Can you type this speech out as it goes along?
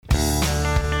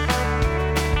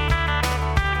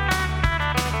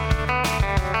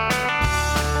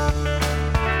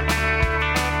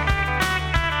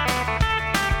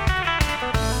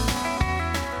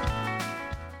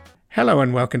Hello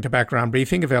and welcome to Background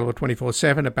Briefing, available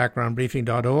 24/7 at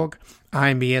backgroundbriefing.org.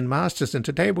 I'm Ian Masters, and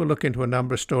today we'll look into a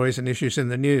number of stories and issues in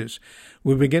the news.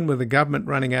 We'll begin with the government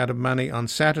running out of money on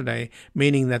Saturday,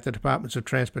 meaning that the Departments of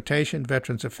Transportation,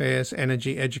 Veterans Affairs,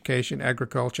 Energy, Education,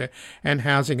 Agriculture, and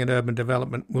Housing and Urban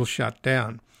Development will shut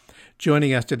down.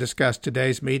 Joining us to discuss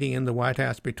today's meeting in the White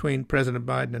House between President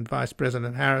Biden and Vice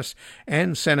President Harris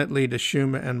and Senate Leaders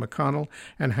Schumer and McConnell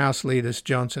and House Leaders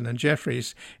Johnson and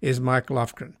Jeffries is Mike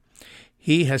Lofgren.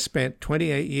 He has spent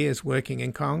 28 years working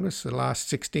in Congress, the last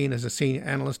 16 as a senior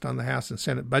analyst on the House and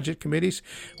Senate Budget Committees,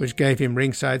 which gave him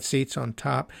ringside seats on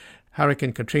top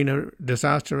Hurricane Katrina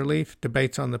disaster relief,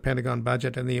 debates on the Pentagon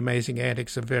budget, and the amazing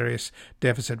antics of various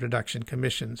deficit reduction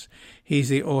commissions. He's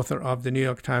the author of the New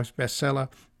York Times bestseller,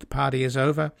 The Party is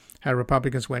Over, How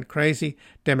Republicans Went Crazy,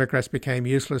 Democrats Became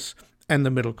Useless, and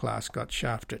the Middle Class Got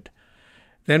Shafted.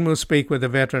 Then we'll speak with a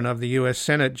veteran of the U.S.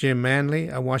 Senate, Jim Manley,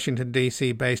 a Washington,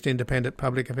 D.C.-based independent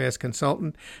public affairs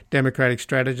consultant, Democratic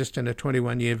strategist, and a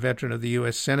 21-year veteran of the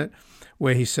U.S. Senate,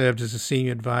 where he served as a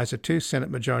senior advisor to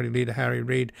Senate Majority Leader Harry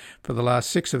Reid for the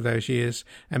last 6 of those years,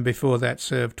 and before that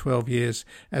served 12 years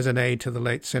as an aide to the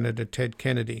late Senator Ted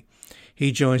Kennedy.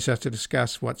 He joins us to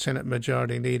discuss what Senate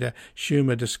Majority Leader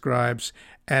Schumer describes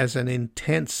as an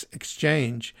intense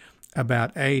exchange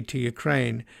about aid to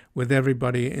Ukraine, with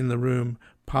everybody in the room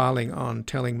piling on,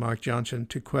 telling Mike Johnson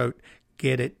to, quote,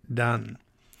 get it done.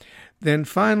 Then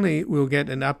finally, we'll get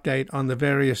an update on the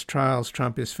various trials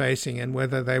Trump is facing and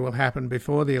whether they will happen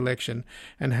before the election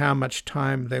and how much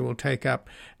time they will take up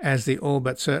as the all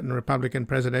but certain Republican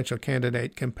presidential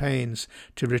candidate campaigns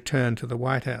to return to the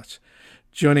White House.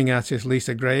 Joining us is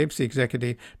Lisa Graves, the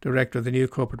Executive Director of the new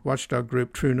corporate watchdog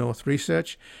group True North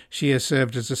Research. She has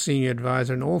served as a senior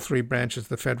advisor in all 3 branches of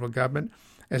the federal government,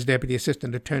 as Deputy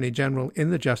Assistant Attorney General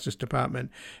in the Justice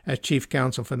Department, as Chief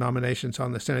Counsel for Nominations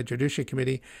on the Senate Judiciary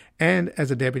Committee, and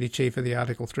as a Deputy Chief of the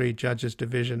Article 3 Judges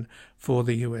Division for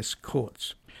the U.S.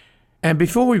 Courts. And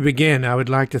before we begin, I would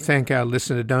like to thank our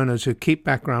listener donors who keep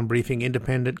Background Briefing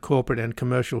independent, corporate, and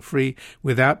commercial-free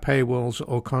without paywalls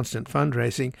or constant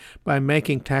fundraising by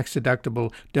making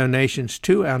tax-deductible donations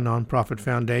to our nonprofit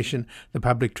foundation, the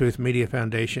Public Truth Media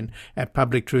Foundation, at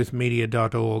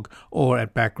publictruthmedia.org or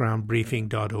at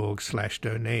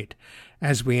backgroundbriefing.org/donate.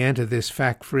 As we enter this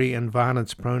fact-free and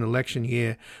violence-prone election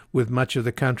year with much of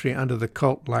the country under the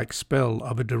cult-like spell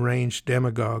of a deranged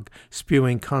demagogue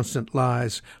spewing constant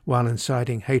lies while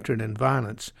inciting hatred and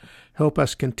violence, help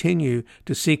us continue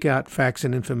to seek out facts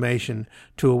and information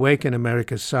to awaken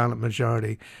America's silent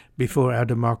majority before our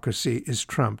democracy is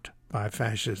trumped by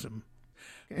fascism.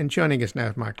 And joining us now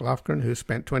is Mike Lofgren, who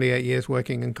spent 28 years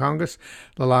working in Congress,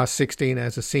 the last 16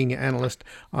 as a senior analyst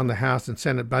on the House and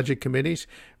Senate Budget Committees,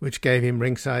 which gave him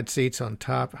ringside seats on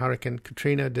TARP, Hurricane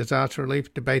Katrina, disaster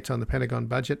relief, debates on the Pentagon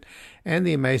budget, and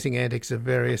the amazing antics of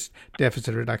various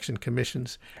deficit reduction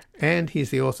commissions. And he's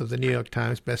the author of the New York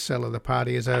Times bestseller, The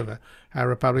Party is Over, How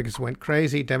Republicans Went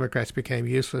Crazy, Democrats Became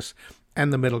Useless,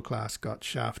 and the Middle Class Got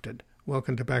Shafted.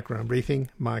 Welcome to Background Briefing,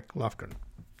 Mike Lofgren.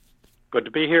 Good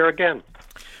to be here again.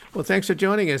 Well, thanks for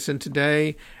joining us. And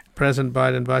today, President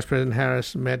Biden and Vice President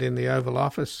Harris met in the Oval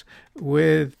Office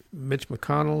with Mitch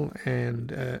McConnell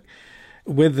and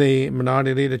with the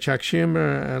Minority Leader Chuck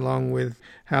Schumer, along with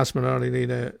House Minority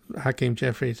Leader Hakeem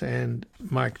Jeffries and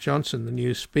Mike Johnson, the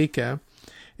new Speaker.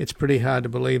 It's pretty hard to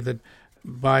believe that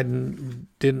Biden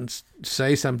didn't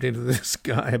say something to this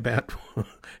guy about,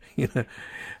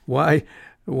 why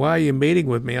are you meeting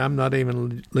with me? I'm not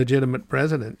even legitimate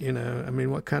president. I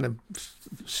mean, what kind of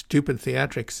stupid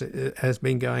theatrics has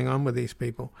been going on with these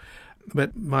people?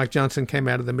 But Mike Johnson came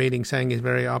out of the meeting saying he's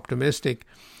very optimistic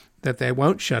that they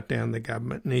won't shut down the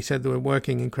government. And he said they were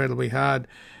working incredibly hard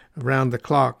around the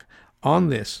clock on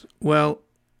this. Well,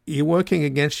 you're working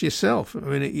against yourself. I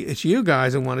mean, it's you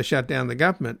guys who want to shut down the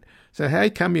government. So how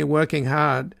come you're working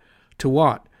hard to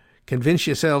what? Convince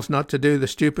yourselves not to do the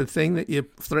stupid thing that you're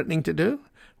threatening to do?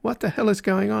 What the hell is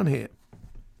going on here?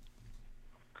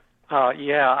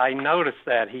 Yeah, I noticed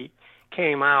that he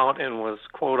came out and was,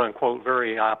 quote-unquote,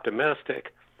 very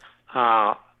optimistic.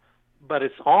 But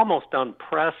it's almost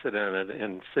unprecedented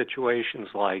in situations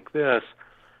like this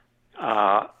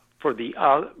for the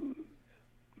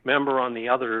member on the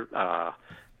other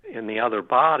in the other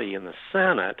body in the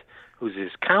Senate, who's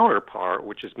his counterpart,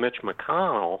 which is Mitch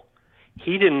McConnell.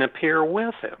 He didn't appear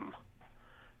with him.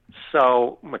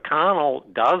 So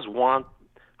McConnell does want,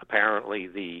 apparently,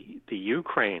 the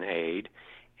Ukraine aid,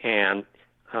 and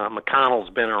McConnell's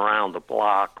been around the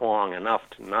block long enough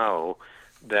to know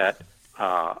that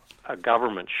a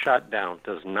government shutdown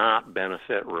does not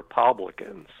benefit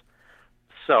Republicans.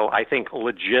 So I think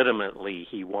legitimately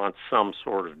he wants some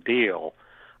sort of deal.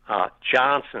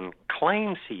 Johnson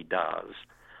claims he does,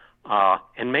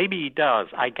 and maybe he does.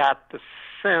 I got the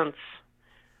sense,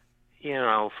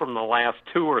 from the last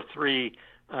 2 or 3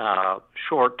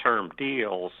 short-term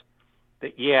deals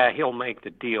that, yeah, he'll make the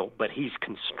deal, but he's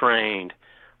constrained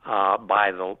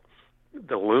by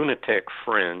the lunatic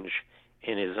fringe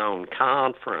in his own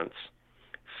conference.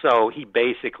 So he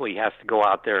basically has to go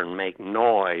out there and make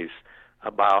noise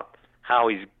about how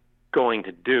he's going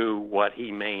to do what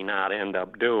he may not end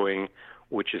up doing,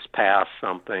 which is pass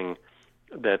something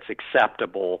that's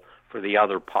acceptable for the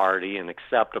other party and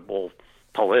acceptable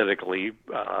politically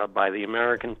by the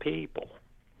American people.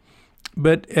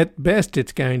 But at best,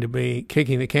 it's going to be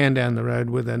kicking the can down the road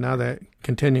with another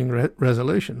continuing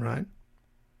resolution, right?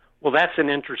 Well, that's an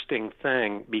interesting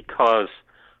thing because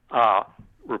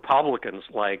Republicans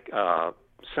like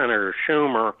Senator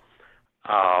Schumer,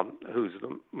 who's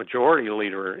the majority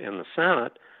leader in the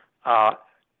Senate,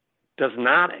 does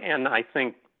not, and I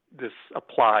think this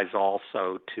applies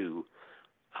also to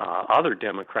other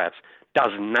Democrats,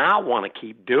 does not want to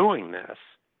keep doing this.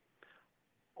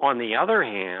 On the other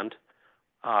hand,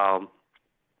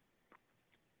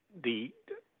 the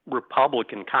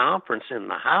Republican conference in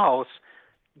the House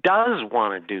does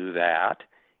want to do that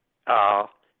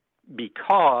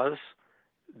because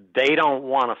they don't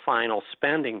want a final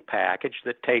spending package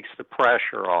that takes the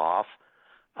pressure off.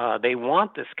 They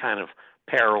want this kind of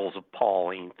perils of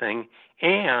Pauline thing,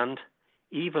 and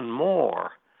even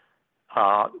more,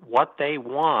 what they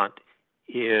want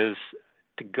is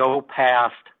to go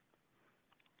past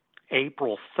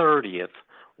April 30th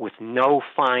with no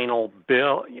final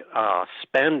bill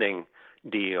spending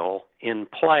deal in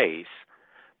place,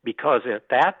 because at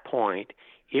that point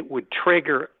it would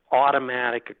trigger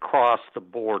automatic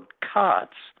across-the-board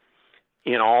cuts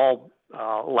in all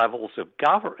levels of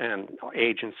government and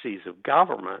agencies of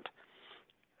government,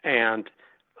 and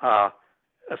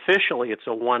officially it's a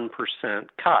 1%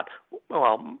 cut.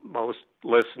 Well, most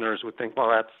listeners would think, well,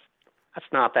 that's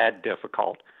not that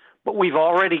difficult. But we've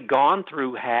already gone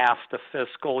through half the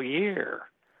fiscal year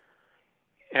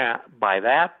by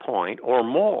that point or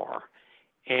more.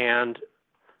 And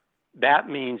that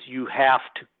means you have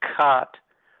to cut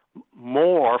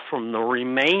more from the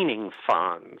remaining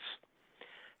funds.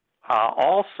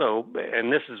 Also,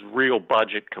 and this is real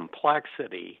budget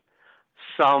complexity,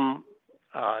 some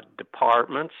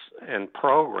departments and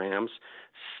programs,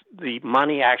 the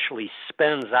money actually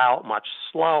spends out much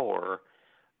slower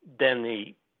than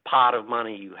the pot of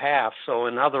money you have. So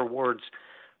in other words,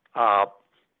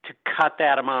 to cut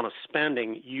that amount of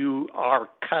spending, you are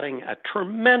cutting a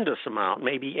tremendous amount,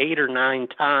 maybe 8 or 9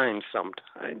 times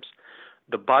sometimes,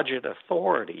 the budget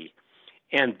authority.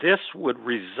 And this would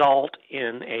result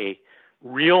in a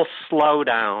real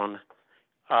slowdown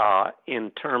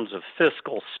in terms of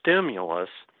fiscal stimulus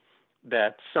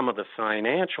that some of the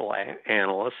financial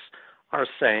analysts are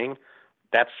saying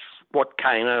that's what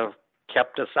kind of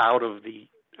kept us out of the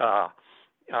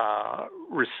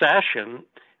recession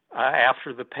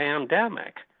after the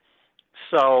pandemic.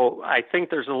 So I think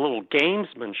there's a little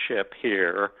gamesmanship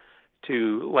here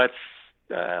to let's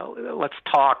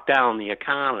talk down the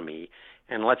economy,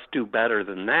 and let's do better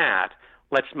than that.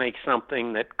 Let's make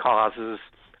something that causes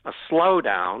a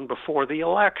slowdown before the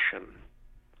election.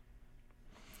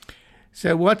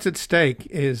 So what's at stake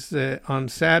is on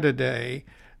Saturday,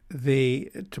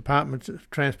 the Departments of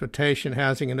Transportation,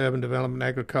 Housing and Urban Development,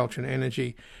 Agriculture and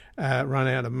Energy run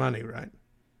out of money, right?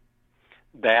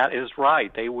 That is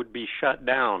right. They would be shut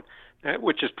down,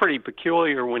 which is pretty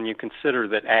peculiar when you consider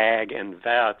that ag and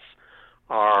vets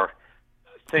are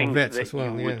things that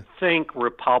you would think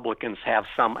Republicans have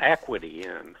some equity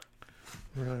in.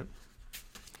 Right.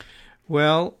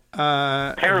 Well,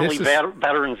 apparently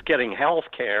veterans getting health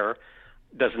care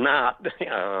does not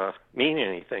mean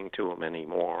anything to them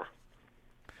anymore.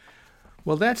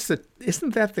 Well,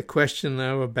 isn't that the question,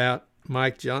 though, about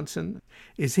Mike Johnson?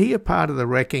 Is he a part of the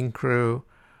wrecking crew,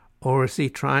 or is he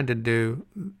trying to do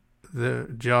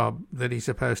the job that he's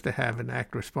supposed to have and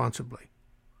act responsibly?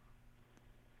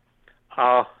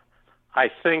 I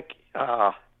think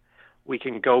we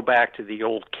can go back to the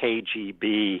old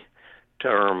KGB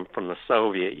term from the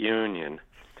Soviet Union.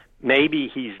 Maybe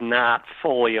he's not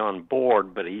fully on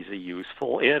board, but he's a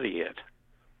useful idiot.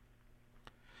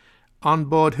 On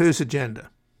board whose agenda?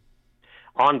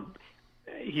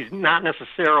 He's not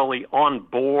necessarily on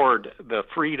board the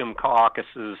Freedom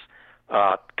Caucus's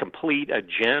complete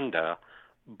agenda,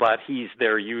 but he's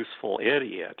their useful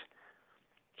idiot.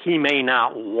 He may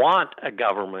not want a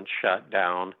government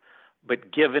shutdown,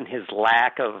 but given his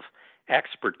lack of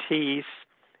expertise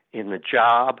in the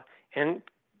job, and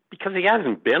because he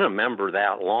hasn't been a member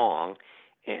that long,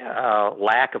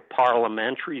 lack of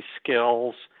parliamentary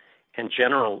skills and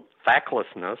general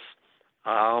fecklessness,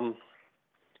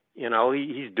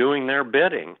 he's doing their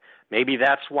bidding. Maybe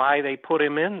that's why they put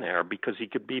him in there, because he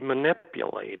could be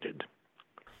manipulated.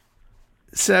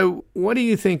 So what do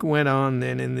you think went on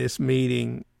then in this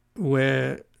meeting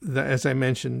where, as I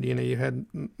mentioned, you had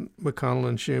McConnell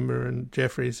and Schumer and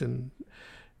Jeffries and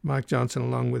Mike Johnson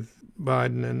along with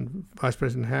Biden and Vice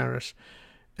President Harris,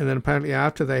 and then apparently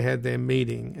after they had their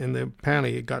meeting, and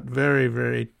apparently it got very,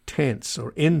 very tense,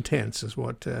 or intense is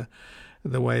what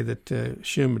the way that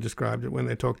Schumer described it when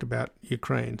they talked about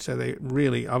Ukraine. So they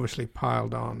really obviously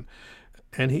piled on,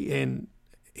 and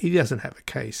he doesn't have a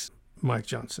case, Mike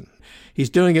Johnson. He's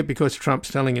doing it because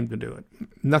Trump's telling him to do it.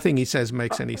 Nothing he says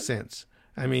makes any sense.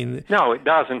 I mean, no, it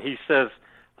doesn't. He says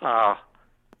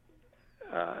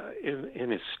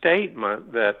in his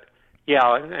statement that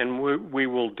and we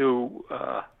will do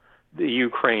the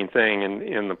Ukraine thing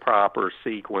in the proper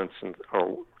sequence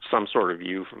or some sort of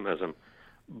euphemism,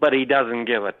 but he doesn't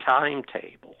give a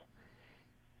timetable.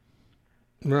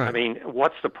 Right. I mean,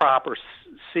 what's the proper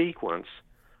sequence?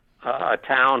 A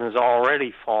town has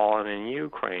already fallen in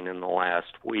Ukraine in the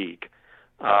last week.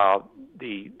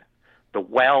 The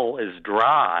well is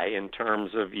dry in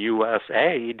terms of U.S.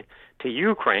 aid to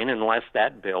Ukraine unless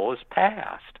that bill is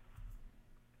passed.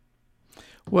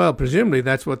 Well, presumably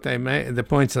that's what they made, the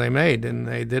points they made, and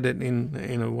they did it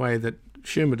in a way that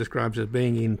Schumer describes as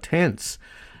being intense.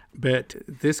 But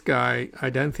this guy, I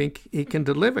don't think he can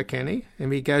deliver, can he?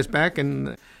 If he goes back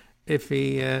and if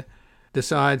he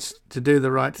decides to do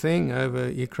the right thing over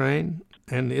Ukraine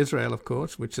and Israel, of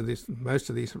course, which are most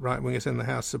of these right-wingers in the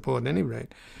House support at any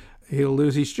rate, he'll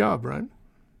lose his job, right?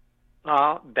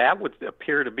 That would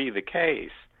appear to be the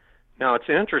case. Now, it's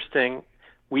interesting.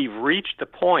 We've reached the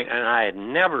point, and I had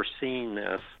never seen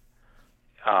this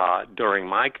during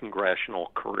my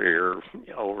congressional career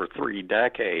over 3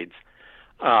 decades.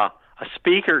 A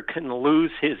speaker can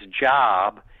lose his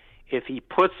job if he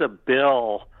puts a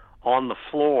bill on the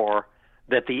floor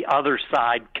that the other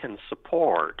side can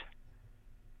support.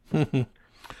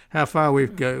 How far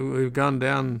we've gone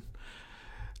down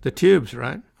the tubes,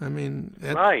 right? I mean,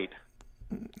 right.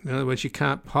 In other words, you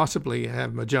can't possibly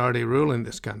have majority rule in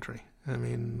this country. I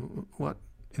mean, what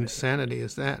insanity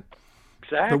is that?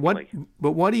 Exactly.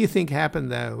 But what do you think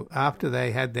happened, though, after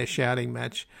they had their shouting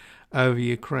match over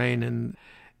Ukraine, and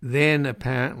then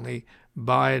apparently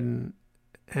Biden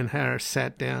and Harris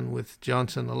sat down with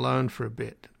Johnson alone for a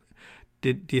bit?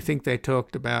 Do you think they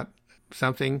talked about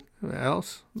something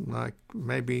else, like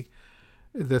maybe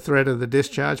the threat of the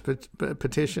discharge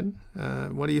petition?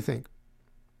 What do you think?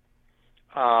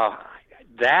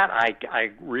 That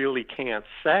I really can't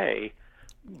say,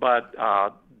 but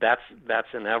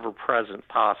that's an ever-present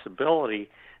possibility.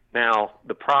 Now,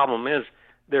 the problem is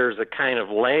there's a kind of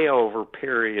layover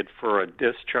period for a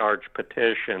discharge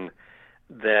petition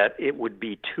that it would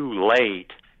be too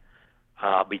late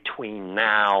between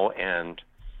now and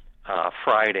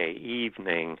Friday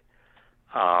evening.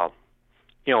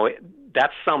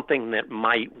 That's something that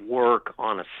might work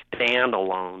on a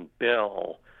standalone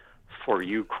bill for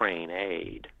Ukraine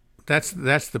aid. That's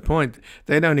the point.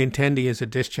 They don't intend to use a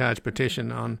discharge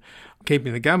petition on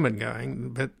keeping the government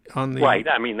going, but on the right.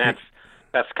 I mean, that's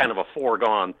kind of a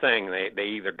foregone thing. They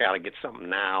either got to get something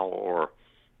now, or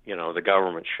the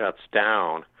government shuts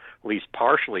down, at least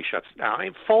partially shuts down.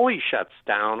 It fully shuts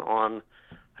down on,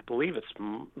 I believe it's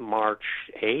March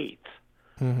 8th.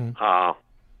 Mm-hmm.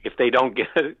 If they don't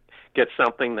get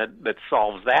something that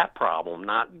solves that problem,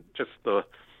 not just the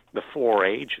 4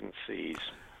 agencies.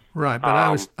 Right, but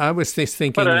I was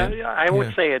thinking. But I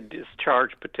would say a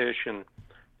discharge petition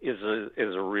is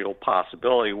a real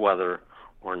possibility. Whether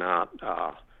or not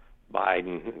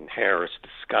Biden and Harris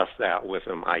discuss that with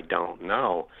him, I don't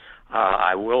know.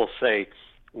 I will say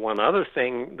one other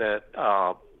thing that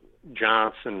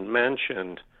Johnson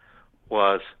mentioned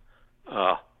was,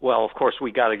 well, of course,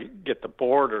 we got to get the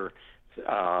border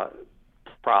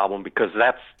problem, because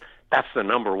that's the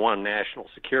number one national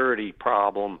security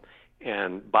problem,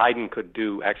 and Biden could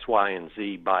do X, Y, and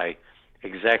Z by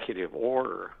executive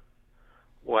order.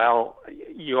 Well,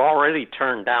 you already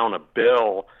turned down a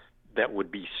bill that would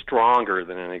be stronger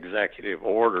than an executive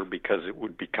order because it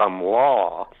would become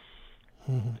law.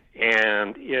 Mm-hmm.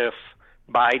 And if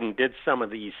Biden did some of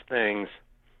these things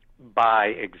by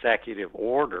executive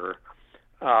order,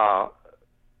 I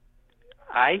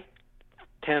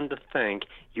tend to think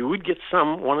you would get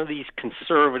one of these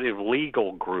conservative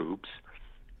legal groups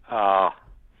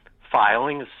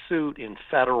filing a suit in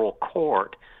federal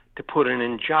court to put an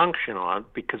injunction on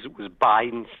it because it was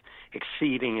Biden's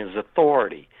exceeding his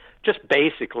authority, just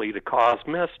basically to cause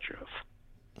mischief.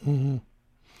 Mm-hmm.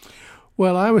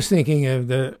 Well, I was thinking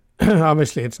of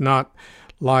obviously it's not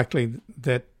likely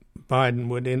that Biden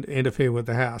would interfere with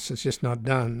the House. It's just not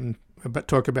done. But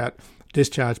talk about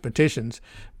discharge petitions.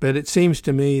 But it seems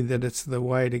to me that it's the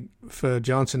way for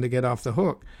Johnson to get off the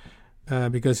hook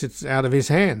because it's out of his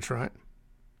hands, right?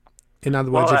 In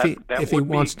other words, if he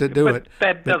wants to do it.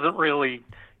 That doesn't really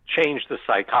change the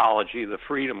psychology of the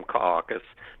Freedom Caucus.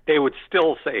 They would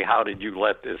still say, how did you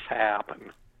let this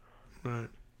happen? Right.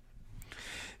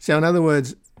 So in other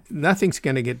words, nothing's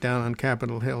going to get done on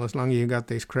Capitol Hill as long as you've got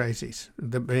these crazies,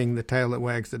 being the tail that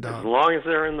wags the dog. As long as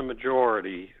they're in the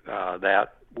majority,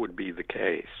 that would be the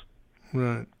case.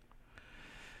 Right.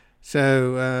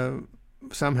 So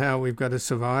somehow we've got to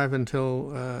survive until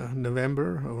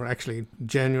November, or actually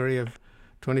January of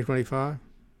 2025?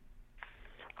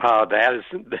 That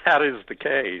is the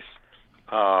case.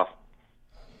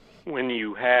 When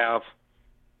you have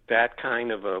that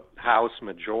kind of a House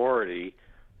majority,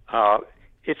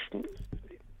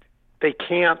 they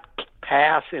can't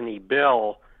pass any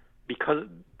bill because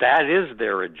that is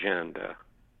their agenda.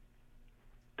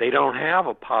 They don't have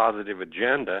a positive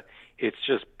agenda. It's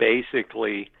just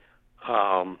basically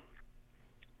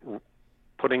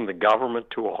putting the government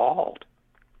to a halt.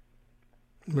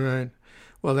 Right.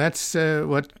 Well, that's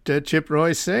what Chip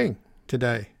Roy's saying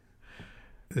today.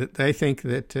 That they think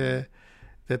that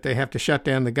they have to shut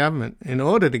down the government in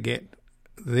order to get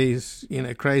these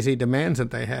crazy demands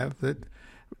that they have that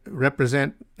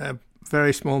represent a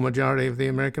very small majority of the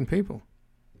American people.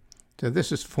 So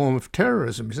this is a form of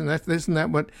terrorism, isn't that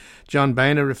what John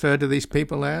Boehner referred to these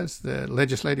people as, the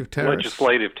legislative terrorists?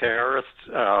 Legislative terrorists.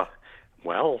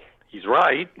 Well, he's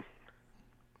right.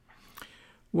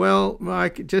 Well,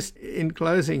 Mike, just in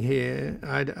closing here,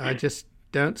 I just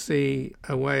don't see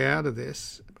a way out of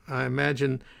this. I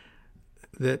imagine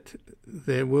that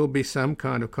there will be some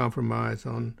kind of compromise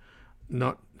on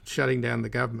not shutting down the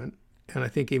government, and I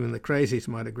think even the crazies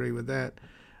might agree with that.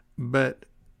 But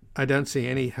I don't see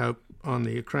any hope on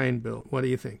the Ukraine bill. What do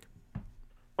you think?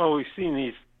 Well, we've seen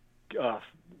these,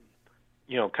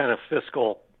 kind of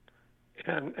fiscal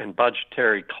and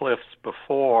budgetary cliffs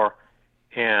before,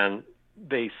 and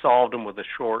they solved them with a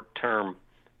short-term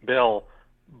bill.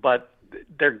 But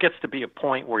there gets to be a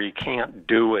point where you can't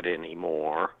do it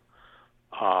anymore,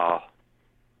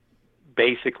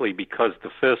 basically because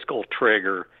the fiscal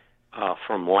trigger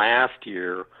from last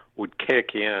year would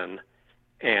kick in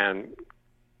and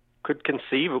could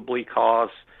conceivably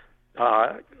cause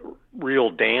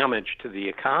real damage to the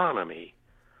economy.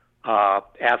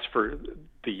 As for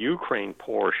the Ukraine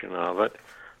portion of it,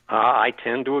 I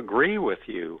tend to agree with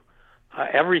you.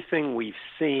 Everything we've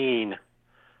seen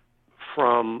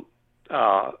from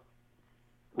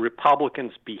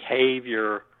Republicans'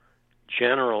 behavior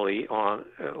generally on,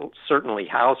 certainly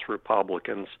House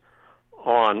Republicans,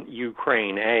 on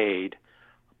Ukraine aid,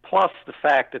 plus the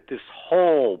fact that this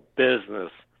whole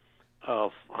business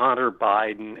of Hunter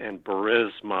Biden and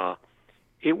Burisma,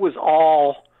 it was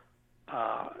all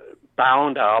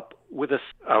bound up with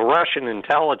a Russian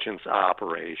intelligence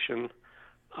operation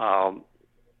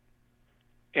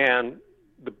and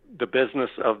the business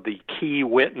of the key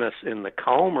witness in the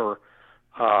Comer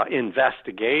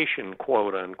investigation,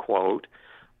 quote unquote,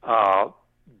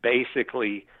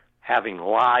 basically having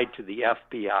lied to the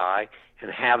FBI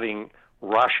and having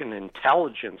Russian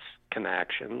intelligence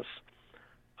connections,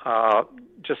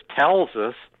 just tells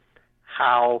us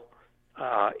how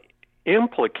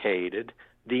implicated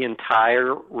the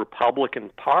entire Republican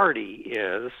Party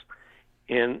is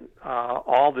in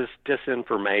all this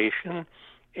disinformation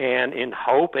and in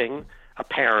hoping,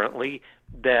 apparently,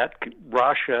 that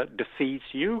Russia defeats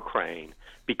Ukraine,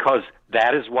 because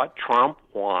that is what Trump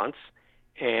wants,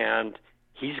 and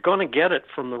he's going to get it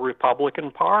from the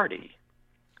Republican Party.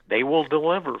 They will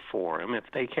deliver for him if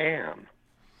they can.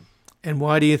 And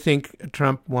why do you think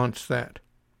Trump wants that?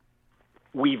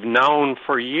 We've known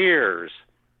for years.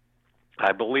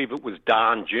 I believe it was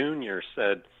Don Jr.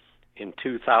 said in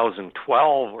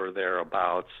 2012 or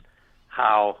thereabouts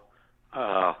how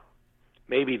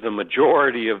maybe the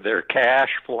majority of their cash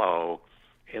flow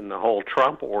in the whole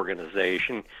Trump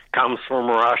organization comes from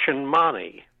Russian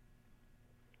money.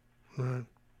 Right.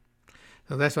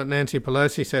 So that's what Nancy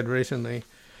Pelosi said recently,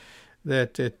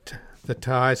 that the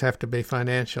ties have to be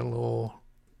financial, or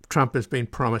Trump has been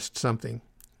promised something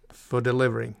for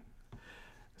delivering.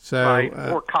 So, right,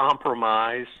 or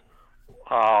compromise,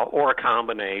 or a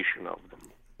combination of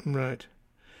them. Right.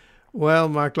 Well,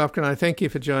 Mark Lofgren, I thank you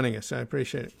for joining us. I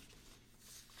appreciate it.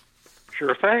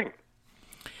 Sure thing.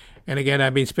 And again,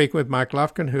 I've been speaking with Mike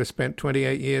Lofgren, who has spent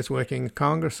 28 years working in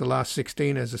Congress, the last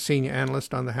 16 as a senior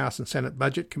analyst on the House and Senate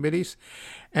budget committees.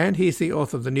 And he's the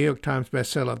author of the New York Times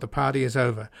bestseller, The Party is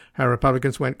Over, How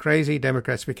Republicans Went Crazy,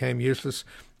 Democrats Became Useless,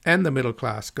 and the Middle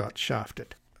Class Got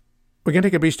Shafted. We're going to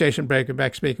take a brief station break and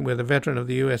back speaking with a veteran of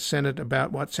the U.S. Senate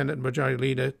about what Senate Majority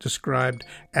Leader described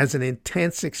as an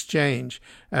intense exchange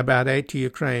about aid to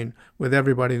Ukraine, with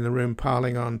everybody in the room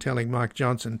piling on, telling Mike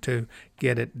Johnson to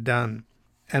get it done.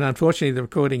 And unfortunately, the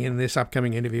recording in this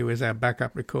upcoming interview is our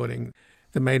backup recording.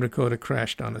 The main recorder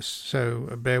crashed on us, so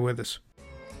bear with us.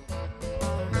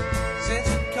 Since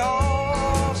it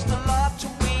cost a lot to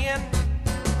win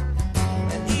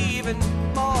and even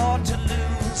more to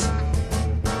lose,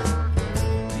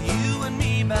 you and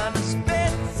me might have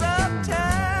spent some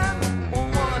time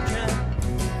wondering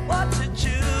what to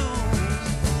choose.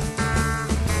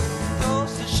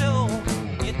 Goes to show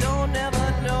you don't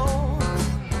ever know.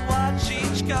 Watch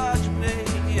each card you play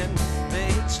and play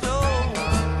it slow.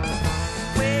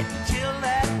 Wait until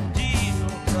that deal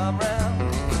come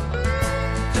round.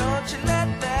 Don't you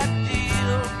let that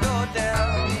deal go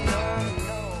down.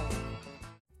 No.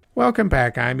 Welcome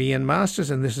back. I'm Ian Masters,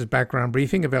 and this is Background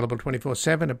Briefing, available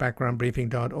 24/7 at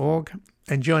backgroundbriefing.org.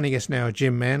 And joining us now,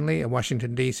 Jim Manley, a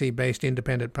Washington, D.C.-based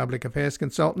independent public affairs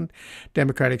consultant,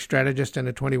 Democratic strategist, and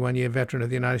a 21-year veteran of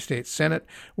the United States Senate,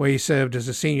 where he served as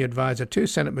a senior advisor to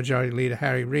Senate Majority Leader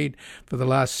Harry Reid for the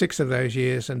last 6 of those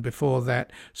years, and before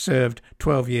that served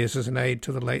 12 years as an aide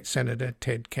to the late Senator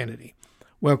Ted Kennedy.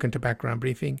 Welcome to Background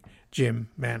Briefing, Jim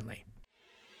Manley.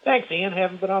 Thanks, Ian.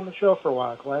 Haven't been on the show for a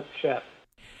while. Glad to chat.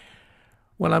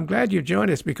 Well, I'm glad you've joined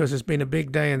us because it's been a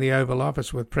big day in the Oval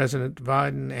Office with President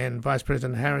Biden and Vice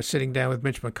President Harris sitting down with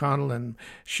Mitch McConnell and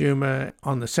Schumer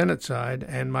on the Senate side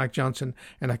and Mike Johnson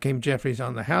and Hakeem Jeffries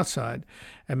on the House side.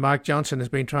 And Mike Johnson has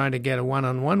been trying to get a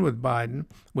one-on-one with Biden,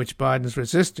 which Biden's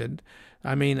resisted.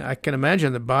 I mean, I can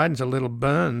imagine that Biden's a little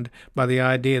burned by the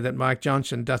idea that Mike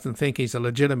Johnson doesn't think he's a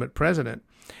legitimate president,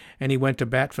 and he went to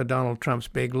bat for Donald Trump's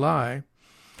big lie.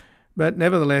 But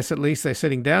nevertheless, at least they're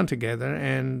sitting down together.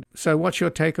 And so what's your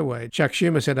takeaway? Chuck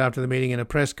Schumer said after the meeting in a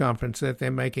press conference that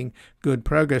they're making good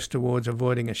progress towards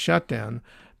avoiding a shutdown.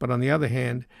 But on the other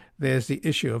hand, there's the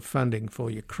issue of funding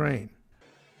for Ukraine.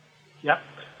 Yep.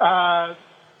 A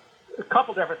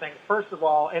couple different things. First of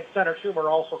all, and Senator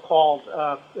Schumer also called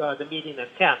the meeting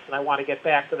intense, and I want to get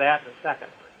back to that in a second.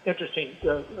 Interesting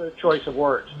choice of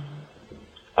words.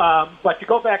 But to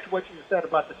go back to what you said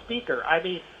about the speaker, I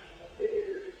mean,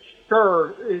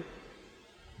 sure,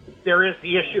 there is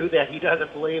the issue that he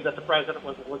doesn't believe that the president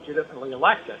was legitimately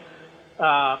elected.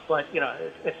 But, you know,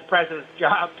 it's the president's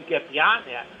job to get beyond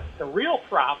that. The real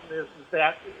problem is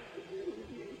that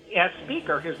as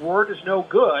speaker, his word is no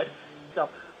good. So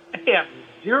I have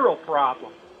zero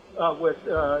problem with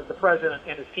the president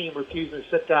and his team refusing to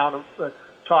sit down and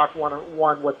talk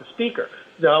one-on-one with the speaker.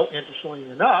 Though, interestingly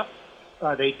enough,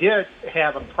 they did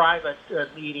have a private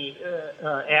meeting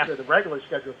after the regular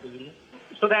scheduled meeting.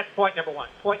 So that's point number one.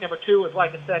 Point number two is,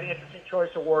 like I said, interesting choice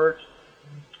of words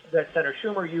that Senator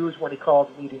Schumer used when he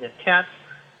called the meeting intense.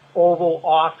 Oval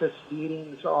Office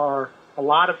meetings are a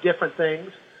lot of different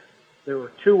things. There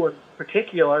were two in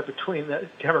particular between the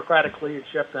Democratic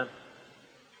leadership and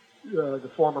the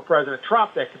former President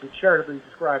Trump that could be charitably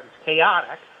described as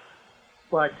chaotic.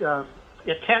 But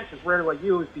intense is rarely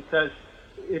used because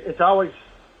it's always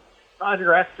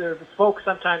underestimated. Folks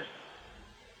sometimes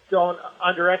don't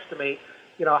underestimate,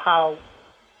 you know, how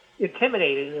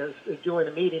intimidating it is doing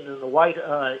a meeting in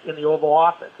the Oval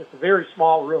Office. It's a very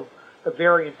small room, but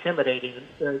very intimidating.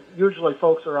 Usually,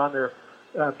 folks are on their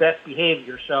best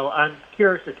behavior. So I'm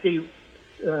curious to see,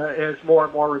 as more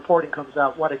and more reporting comes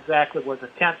out, what exactly was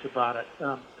intense about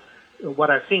it.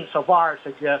 What I've seen so far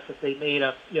suggests that they made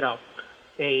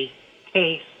a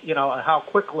case, you know, how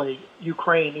quickly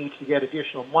Ukraine needs to get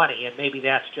additional money, and maybe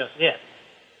that's just it.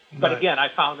 But again, I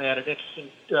found that an interesting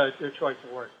choice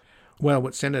of words. Well,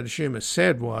 what Senator Schumer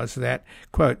said was that,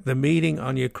 quote, the meeting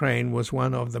on Ukraine was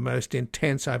one of the most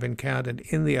intense I've encountered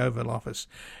in the Oval Office.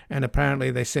 And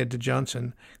apparently they said to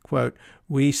Johnson, quote,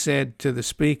 we said to the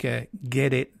speaker,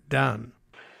 get it done.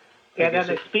 And then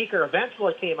the speaker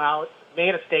eventually came out,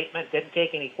 made a statement, didn't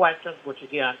take any questions, which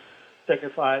again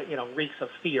signifies, you know, reeks of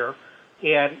fear.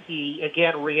 And he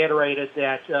again reiterated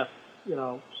that, you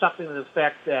know, something to the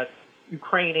effect that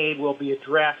Ukraine aid will be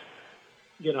addressed,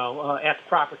 you know, at the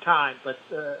proper time. But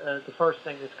the first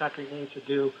thing this country needs to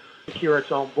do is secure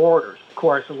its own borders. Of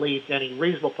course, it leads any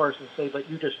reasonable person to say, but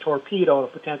you just torpedoed a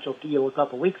potential deal a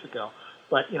couple weeks ago.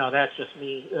 But, you know, that's just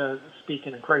me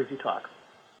speaking in crazy talk.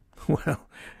 Well,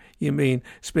 you mean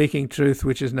speaking truth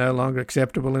which is no longer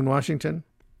acceptable in Washington?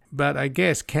 But I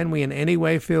guess, can we in any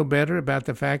way feel better about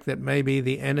the fact that maybe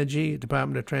the Energy,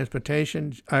 Department of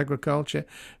Transportation, Agriculture,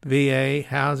 VA,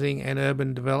 Housing and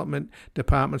Urban Development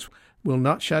departments will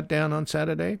not shut down on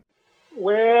Saturday?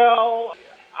 Well,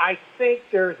 I think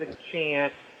there's a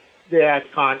chance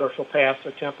that Congress will pass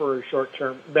a temporary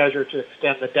short-term measure to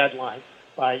extend the deadline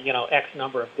by, X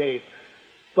number of days.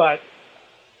 But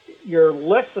your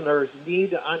listeners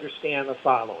need to understand the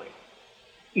following.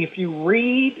 If you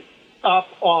read up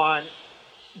on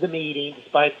the meeting,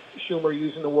 despite Schumer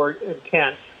using the word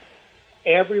intense,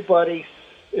 everybody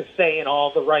is saying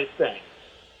all the right things,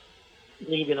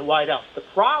 leaving the White House. The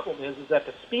problem is that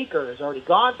the Speaker has already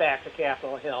gone back to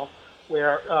Capitol Hill,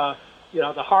 where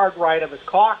the hard right of his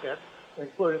caucus,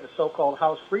 including the so-called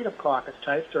House Freedom Caucus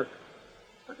types, are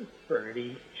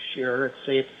pretty sure it's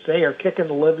safe to say are kicking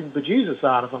the living bejesus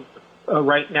out of him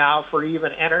right now for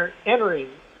even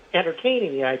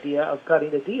entertaining the idea of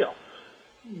cutting a deal.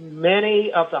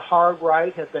 Many of the hard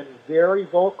right have been very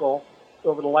vocal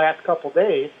over the last couple of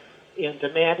days in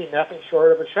demanding nothing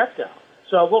short of a shutdown.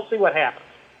 So we'll see what happens.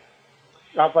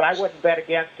 But I wouldn't bet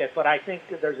against it, but I think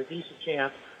that there's a decent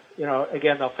chance,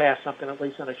 again, they'll pass something at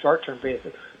least on a short-term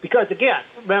basis. Because, again,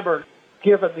 remember,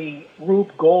 given the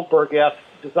Rube Goldberg-esque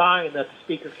design that the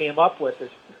Speaker came up with,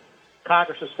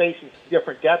 Congress is facing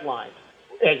different deadlines.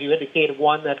 As you indicated,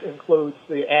 one that includes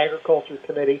the Agriculture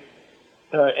Committee,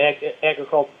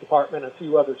 Agriculture Department, and a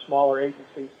few other smaller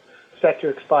agencies set to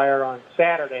expire on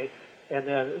Saturday, and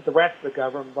then the rest of the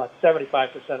government, about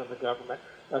 75% of the government,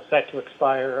 set to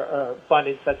expire,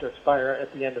 funding set to expire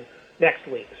at the end of next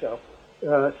week. So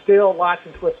still lots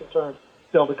of twists and turns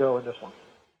still to go in this one.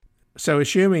 So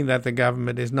assuming that the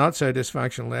government is not so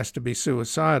dysfunctional as to be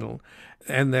suicidal,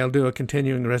 and they'll do a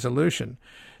continuing resolution,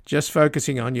 just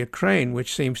focusing on Ukraine,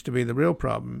 which seems to be the real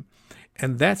problem,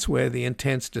 and that's where the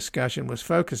intense discussion was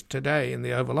focused today in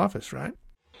the Oval Office, right?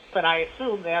 And I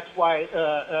assume that's why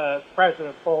the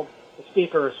President pulled the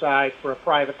Speaker aside for a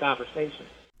private conversation.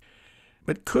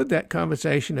 But could that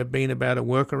conversation have been about a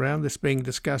workaround that's being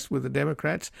discussed with the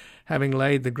Democrats, having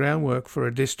laid the groundwork for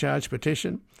a discharge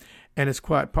petition? And it's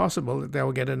quite possible that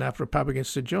they'll get enough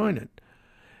Republicans to join it.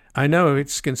 I know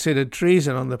it's considered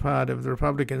treason on the part of the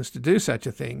Republicans to do such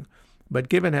a thing, but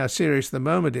given how serious the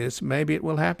moment is, maybe it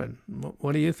will happen.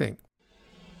 What do you think?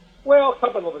 Well, a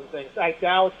couple of things. I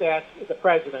doubt that the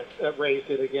President raised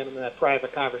it again in that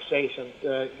private conversation.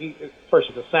 He, first,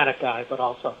 is a Senate guy, but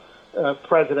also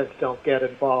presidents don't get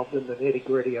involved in the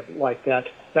nitty-gritty of it like that.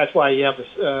 That's why you have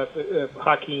this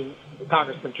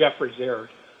Congressman Jeffries there,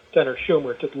 Senator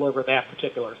Schumer, to deliver that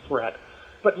particular threat.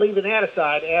 But leaving that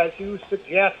aside, as you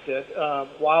suggested,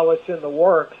 while it's in the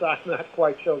works, I'm not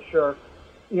quite so sure,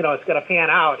 it's going to pan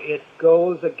out. It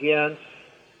goes against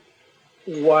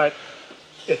what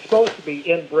is supposed to be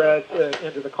inbred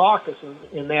into the caucus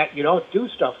in that you don't do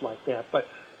stuff like that. But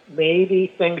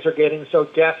maybe things are getting so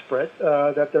desperate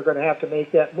that they're going to have to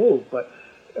make that move. But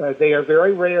they are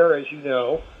very rare, as you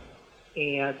know,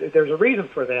 and there's a reason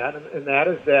for that, and that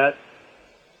is that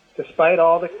despite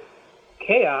all the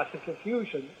chaos and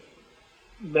confusion,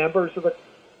 members of the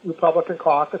Republican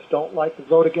caucus don't like to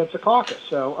vote against the caucus.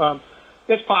 So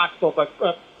it's possible, but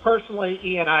personally,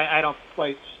 Ian, I don't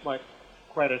place my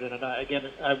credit in it. Again,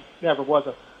 I never was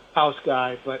a House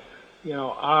guy, but,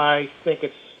 I think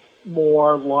it's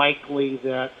more likely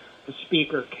that the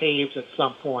Speaker caves at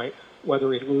some point,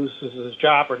 whether he loses his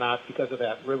job or not because of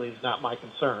that really is not my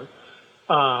concern.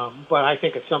 But I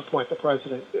think at some point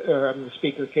the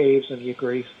Speaker caves and he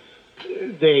agrees.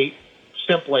 They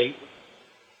simply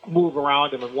move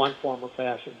around him in one form or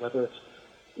fashion, whether it's,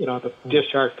 the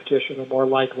discharge petition or more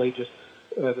likely just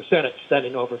the Senate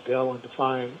sending over a bill and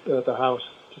defying the House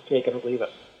to take it or leave it.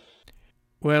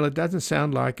 Well, it doesn't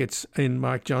sound like it's in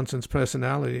Mike Johnson's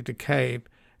personality to cave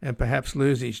and perhaps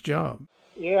lose his job.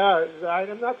 Yeah,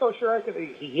 I'm not so sure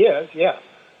he is, yes.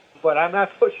 But I'm not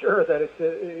so sure that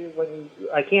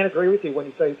it's I can't agree with you when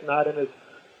you say it's not in his,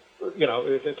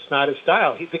 it's not his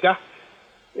style.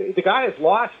 The guy has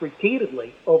lost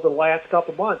repeatedly over the last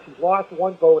couple of months. He's lost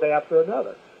one vote after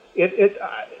another.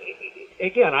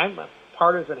 Again, I'm a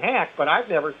partisan hack, but I've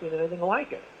never seen anything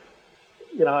like it.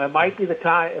 It might be the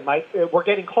time. We're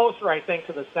getting closer, I think,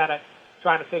 to the Senate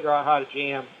trying to figure out how to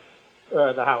jam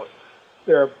the House.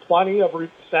 There are plenty of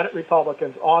Senate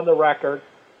Republicans on the record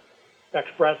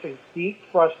expressing deep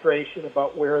frustration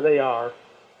about where they are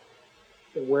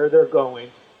and where they're going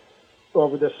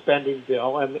over this spending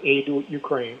bill and the aid to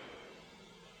Ukraine.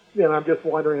 And I'm just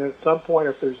wondering at some point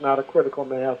if there's not a critical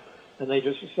mass and they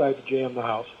just decide to jam the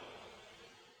House.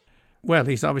 Well,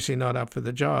 he's obviously not up for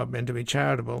the job, and to be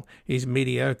charitable, he's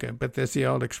mediocre. But there's the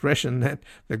old expression that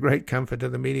the great comfort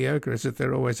of the mediocre is that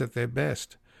they're always at their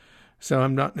best. So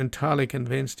I'm not entirely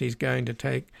convinced he's going to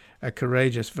take a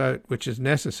courageous vote, which is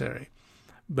necessary.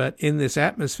 But in this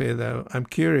atmosphere, though, I'm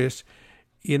curious,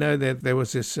 you know, that there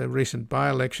was this recent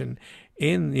by-election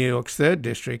in New York's 3rd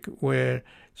District where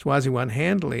Suozzi won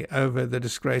handily over the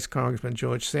disgraced Congressman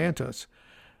George Santos.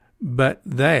 But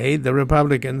the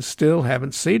Republicans, still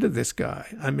haven't seated this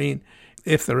guy. I mean,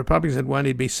 if the Republicans had won,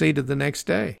 he'd be seated the next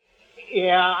day.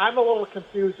 Yeah, I'm a little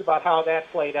confused about how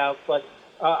that played out, but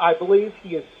I believe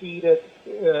he is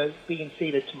being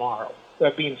seated tomorrow,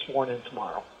 being sworn in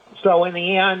tomorrow. So in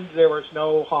the end, there was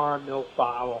no harm, no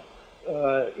foul,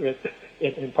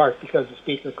 in part because the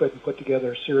Speaker couldn't put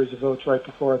together a series of votes right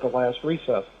before the last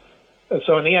recess.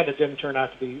 So in the end, it didn't turn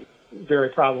out to be very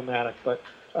problematic, but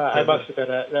I must have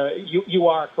been you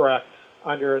are correct.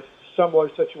 Under a similar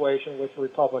situation with the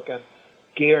Republican,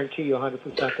 guarantee you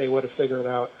 100% they would have figured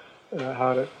out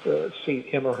how to seat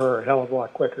him or her a hell of a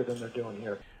lot quicker than they're doing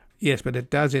here. Yes, but it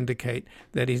does indicate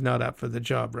that he's not up for the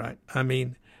job, right? I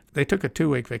mean, they took a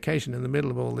 2-week vacation in the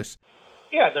middle of all this.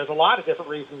 Yeah, there's a lot of different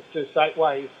reasons to cite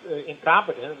why he's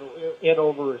incompetent and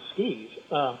over his skis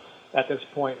at this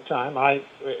point in time.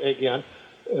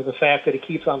 The fact that he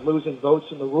keeps on losing votes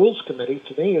in the Rules Committee,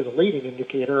 to me, is a leading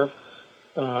indicator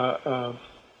of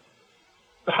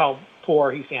how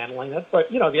poor he's handling it. But,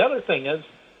 the other thing is,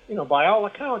 by all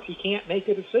accounts, he can't make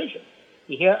a decision.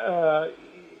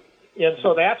 And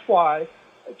so that's why,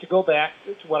 to go back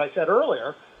to what I said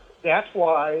earlier, that's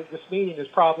why this meeting is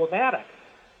problematic.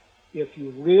 If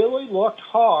you really looked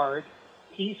hard,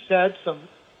 he said some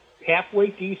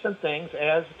halfway decent things,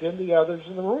 as did the others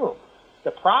in the room.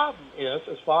 The problem is,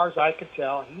 as far as I can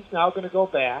tell, he's now going to go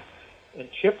back, and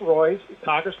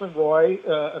Congressman Roy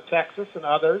of Texas and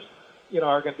others,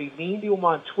 are going to be mean to him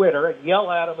on Twitter and yell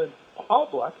at him in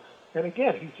public. And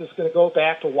again, he's just going to go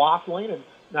back to waffling and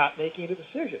not making a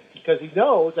decision, because he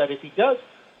knows that if he does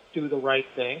do the right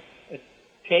thing and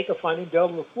take a funding bill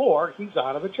to the floor, he's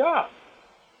out of a job.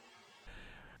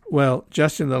 Well,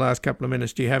 just in the last couple of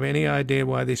minutes, do you have any idea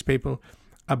why these people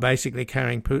are basically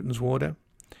carrying Putin's water?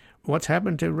 What's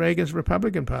happened to Reagan's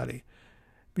Republican Party?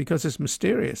 Because it's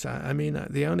mysterious. I mean,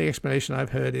 the only explanation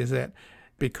I've heard is that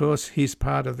because he's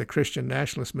part of the Christian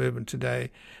nationalist movement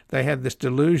today, they had this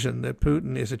delusion that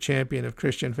Putin is a champion of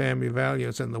Christian family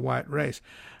values and the white race.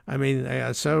 I mean, they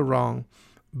are so wrong,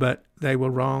 but they were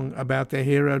wrong about their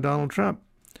hero, Donald Trump.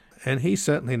 And he's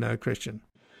certainly no Christian.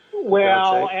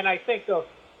 Well, and I think,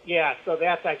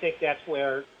 I think that's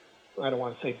where, I don't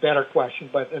want to say better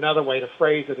question, but another way to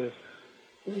phrase it is,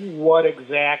 what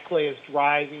exactly is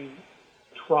driving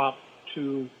Trump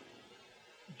to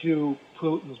do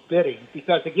Putin's bidding?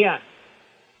 Because, again,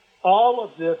 all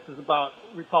of this is about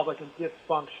Republican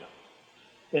dysfunction.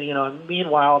 And,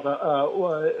 meanwhile,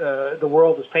 the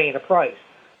world is paying a price.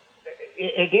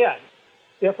 Again,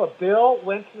 if a bill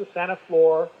went to the Senate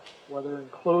floor, whether it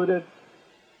included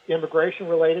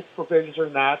immigration-related provisions or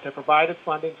not, that provided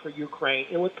funding for Ukraine,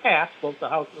 it would pass both the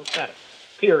House and the Senate,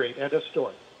 period, end of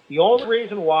story. The only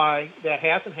reason why that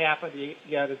hasn't happened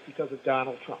yet is because of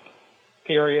Donald Trump.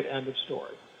 Period. End of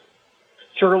story.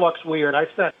 Sure looks weird. I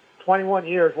spent 21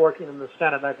 years working in the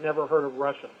Senate. I've never heard of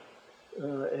Russia,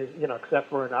 except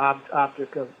for an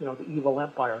object of, the evil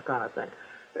empire kind of thing.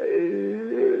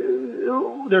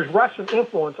 There's Russian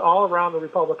influence all around the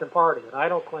Republican Party, and I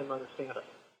don't claim to understand it.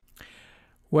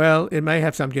 Well, it may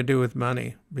have something to do with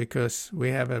money, because we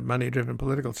have a money-driven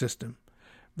political system.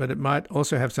 But it might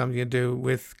also have something to do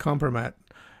with compromat,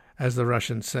 as the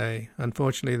Russians say.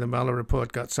 Unfortunately, the Mueller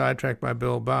report got sidetracked by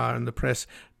Bill Barr, and the press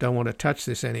don't want to touch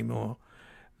this anymore.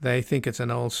 They think it's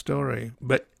an old story.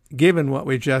 But given what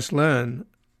we just learned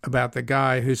about the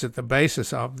guy who's at the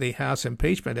basis of the House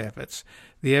impeachment efforts,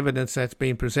 the evidence that's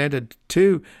been presented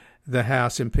to the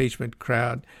House impeachment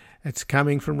crowd, it's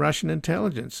coming from Russian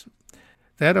intelligence.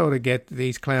 That ought to get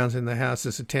these clowns in the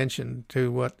House's attention to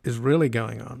what is really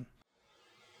going on.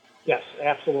 Yes,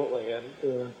 absolutely.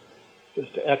 And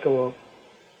just to echo a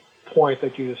point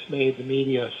that you just made, the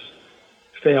media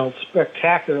failed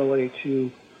spectacularly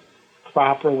to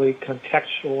properly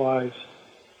contextualize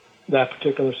that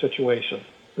particular situation.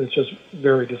 It's just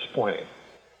very disappointing.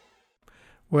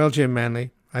 Well, Jim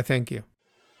Manley, I thank you.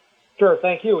 Sure,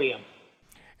 thank you, Ian.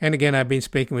 And again, I've been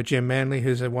speaking with Jim Manley,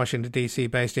 who's a Washington,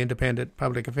 D.C.-based independent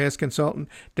public affairs consultant,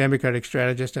 Democratic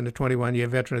strategist, and a 21-year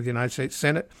veteran of the United States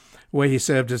Senate, where he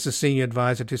served as a senior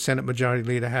advisor to Senate Majority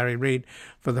Leader Harry Reid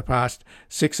for the past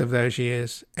 6 of those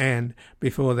years, and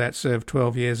before that served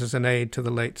 12 years as an aide to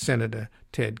the late Senator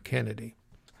Ted Kennedy.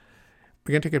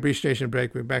 We're going to take a brief station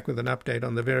break. We're back with an update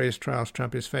on the various trials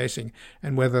Trump is facing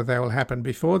and whether they will happen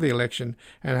before the election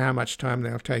and how much time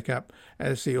they'll take up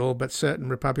as the all but certain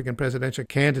Republican presidential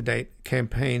candidate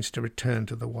campaigns to return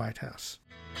to the White House.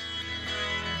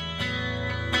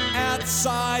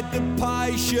 Outside the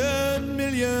patient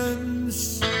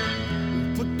millions,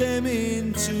 we put them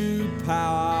into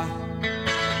power.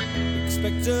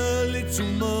 Expect a little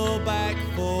more back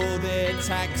for their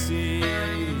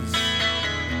taxes.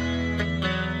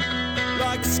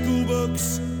 Like school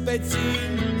books, beds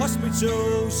in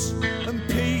hospitals, and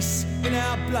peace in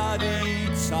our bloody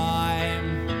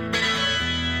time.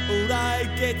 All they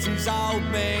get is old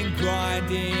men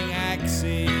grinding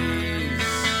axes.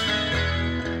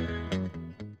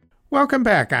 Welcome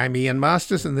back. I'm Ian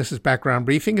Masters, and this is Background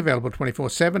Briefing, available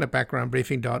 24/7 at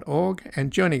backgroundbriefing.org.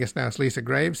 And joining us now is Lisa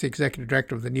Graves, the Executive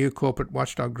Director of the new corporate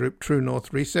watchdog group True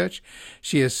North Research.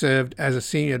 She has served as a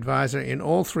senior advisor in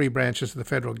all three branches of the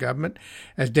federal government,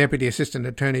 as Deputy Assistant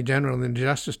Attorney General in the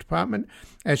Justice Department,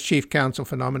 as Chief Counsel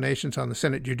for Nominations on the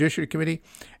Senate Judiciary Committee,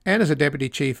 and as a Deputy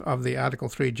Chief of the Article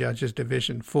 3 Judges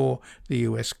Division for the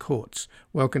U.S. Courts.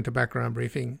 Welcome to Background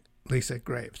Briefing, Lisa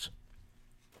Graves.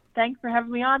 Thanks for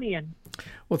having me on, Ian.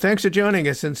 Well, thanks for joining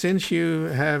us. And since you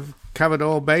have covered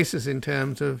all bases in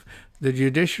terms of the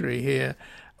judiciary here,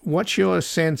 what's your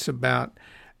sense about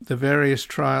the various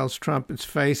trials Trump is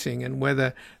facing and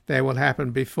whether they will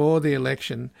happen before the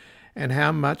election and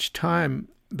how much time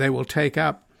they will take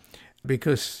up?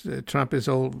 Because Trump is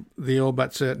all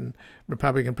but certain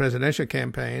Republican presidential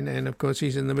campaign. And, of course,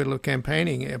 he's in the middle of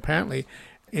campaigning, apparently,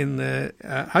 in the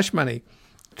hush money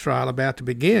trial about to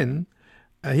begin.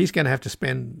 He's going to have to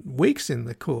spend weeks in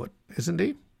the court, isn't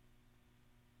he?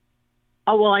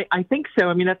 Oh, well, I think so.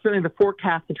 I mean, that's certainly the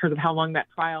forecast in terms of how long that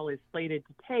trial is slated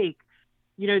to take.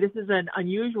 You know, this is an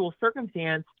unusual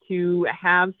circumstance to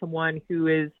have someone who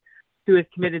has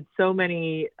committed so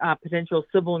many potential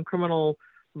civil and criminal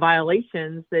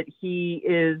violations that he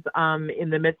is in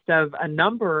the midst of a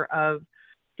number of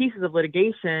pieces of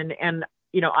litigation. And,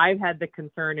 you know, I've had the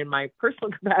concern in my personal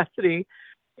capacity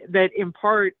that in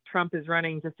part Trump is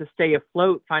running just to stay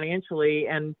afloat financially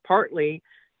and partly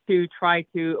to try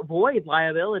to avoid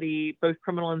liability, both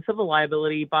criminal and civil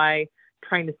liability, by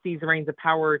trying to seize the reins of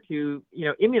power to, you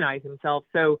know, immunize himself.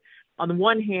 So on the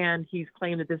one hand, he's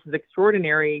claimed that this is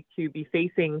extraordinary to be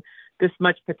facing this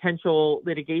much potential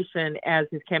litigation as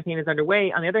his campaign is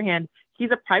underway. On the other hand, he's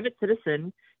a private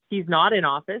citizen. He's not in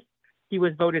office. He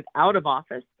was voted out of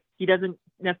office. He doesn't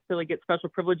necessarily get special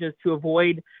privileges to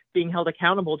avoid being held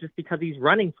accountable just because he's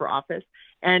running for office.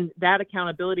 And that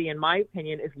accountability, in my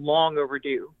opinion, is long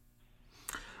overdue.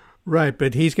 Right,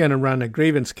 but he's going to run a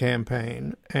grievance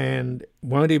campaign, and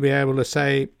won't he be able to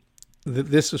say that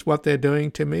this is what they're doing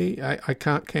to me? I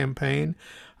can't campaign.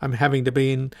 I'm having to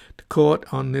be in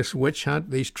court on this witch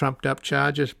hunt, these trumped-up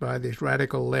charges by these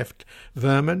radical left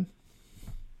vermin.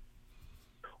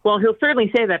 Well, he'll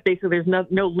certainly say that. Basically, there's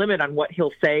no limit on what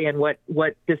he'll say and what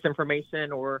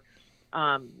disinformation or,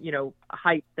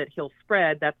 hype that he'll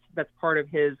spread. That's part of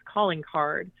his calling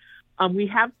card. We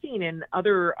have seen in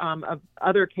other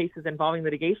cases involving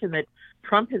litigation that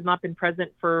Trump has not been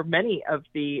present for many of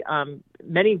the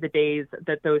days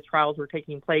that those trials were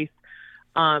taking place,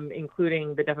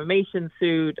 including the defamation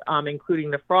suit, including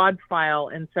the fraud trial,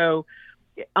 and so.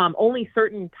 Only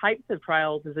certain types of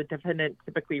trials is a defendant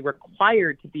typically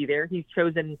required to be there. He's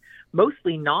chosen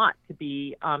mostly not to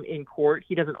be in court.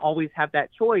 He doesn't always have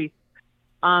that choice.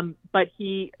 But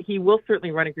he will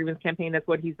certainly run a grievance campaign. That's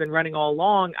what he's been running all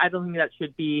along. I don't think that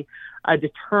should be a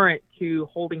deterrent to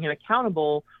holding him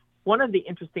accountable. One of the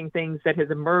interesting things that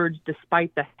has emerged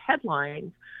despite the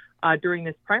headlines during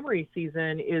this primary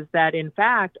season is that, in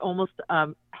fact, almost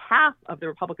half of the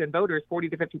Republican voters, 40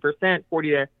 to 50%, 40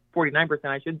 to 49%,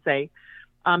 I should say,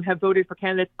 have voted for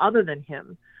candidates other than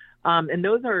him. And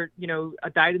those are,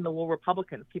 dyed-in-the-wool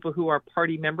Republicans, people who are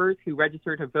party members who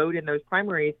registered to vote in those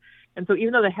primaries. And so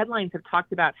even though the headlines have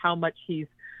talked about how much he's,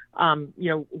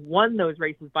 won those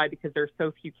races by because there's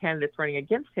so few candidates running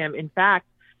against him, in fact,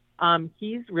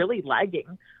 he's really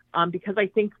lagging. Because I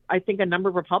think a number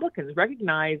of Republicans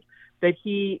recognize that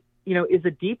he, is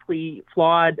a deeply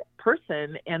flawed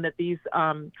person and that these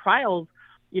trials,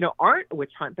 aren't a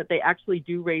witch hunt, that they actually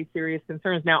do raise serious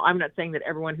concerns. Now, I'm not saying that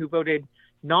everyone who voted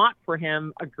not for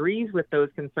him agrees with those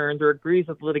concerns or agrees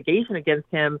with litigation against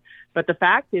him. But the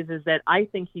fact is that I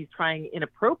think he's trying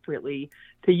inappropriately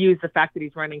to use the fact that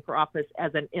he's running for office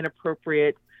as an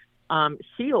inappropriate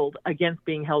shield against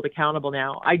being held accountable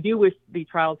now. I do wish the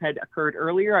trials had occurred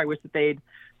earlier. I wish that they'd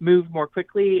moved more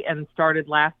quickly and started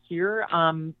last year.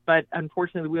 But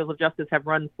unfortunately, the wheels of justice have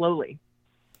run slowly.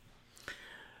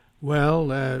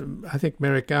 Well, I think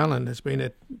Merrick Garland has been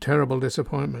a terrible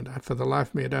disappointment. For the life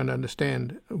of me, I don't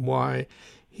understand why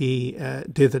he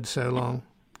dithered so long.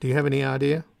 Do you have any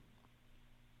idea?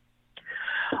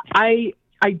 I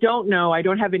don't know. I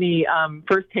don't have any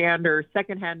firsthand or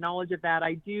secondhand knowledge of that.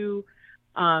 I do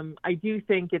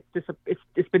think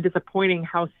it's been disappointing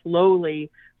how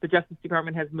slowly the Justice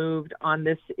Department has moved on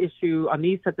this issue, on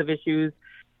these sets of issues,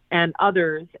 and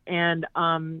others. And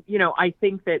I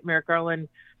think that Merrick Garland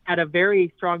had a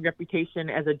very strong reputation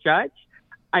as a judge.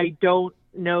 I don't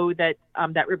know that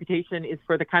that reputation is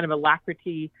for the kind of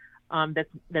alacrity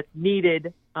that's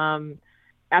needed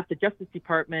at the Justice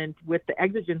Department with the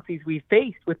exigencies we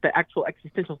faced, with the actual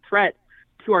existential threat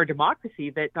to our democracy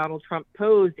that Donald Trump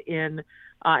posed and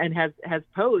has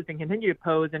posed and continue to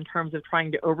pose in terms of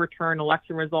trying to overturn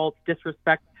election results,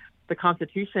 disrespect the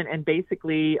Constitution, and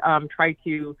basically try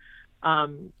to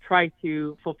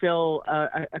fulfill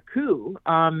a coup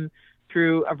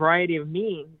through a variety of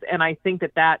means. And I think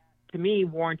that to me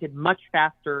warranted much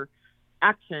faster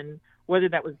action, whether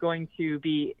that was going to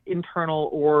be internal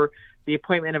or the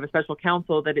appointment of a special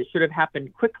counsel, that it should have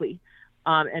happened quickly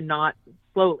and not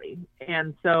slowly.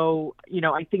 And so,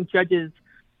 I think judges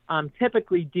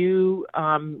typically do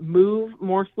move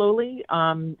more slowly.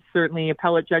 Certainly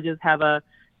appellate judges have a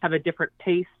different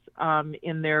pace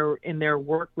in their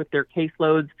work with their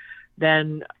caseloads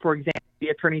than, for example, the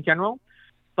Attorney General.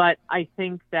 But I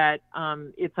think that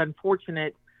it's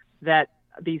unfortunate that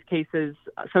these cases,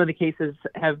 some of the cases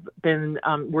have been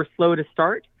were slow to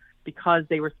start because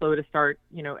they were slow to start,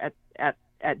 at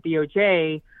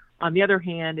DOJ. On the other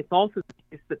hand, it's also the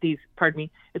case that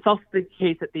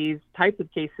these types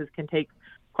of cases can take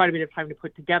quite a bit of time to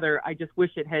put together. I just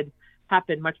wish it had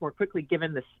happened much more quickly,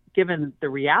 given the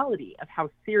reality of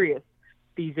how serious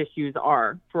these issues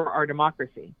are for our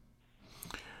democracy.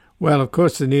 Well, of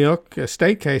course, the New York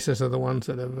state cases are the ones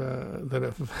that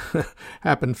have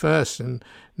happened first, and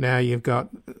now you've got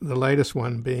the latest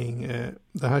one being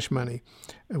the hush money,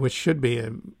 which should be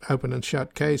an open and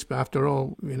shut case. But after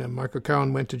all, Michael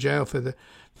Cohen went to jail for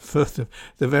the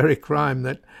very crime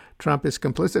that Trump is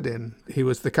complicit in.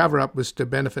 The cover-up was to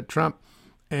benefit Trump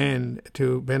and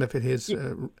to benefit his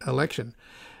election.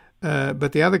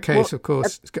 But the other case, of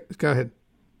course, go ahead.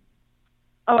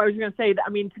 Oh, I was going to say that. I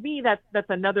mean, to me, that's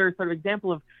another sort of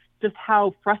example of just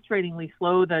how frustratingly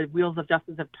slow the wheels of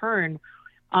justice have turned,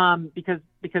 because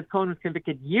Cohen was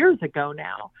convicted years ago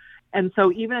now, and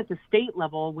so even at the state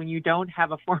level, when you don't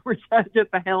have a former judge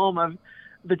at the helm of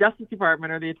the Justice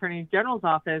Department or the Attorney General's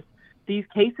office, these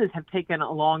cases have taken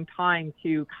a long time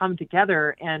to come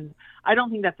together. And I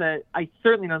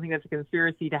certainly don't think that's a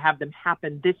conspiracy to have them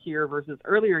happen this year versus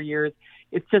earlier years.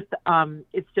 It's just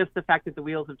the fact that the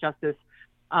wheels of justice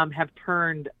have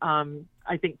turned,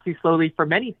 I think, too slowly for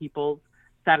many people's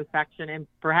satisfaction, and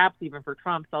perhaps even for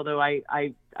Trump's, although I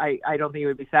don't think he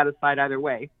would be satisfied either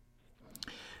way.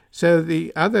 So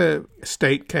the other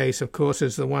state case, of course,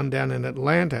 is the one down in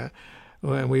Atlanta,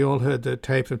 and we all heard the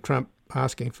tape of Trump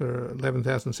asking for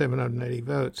 11,780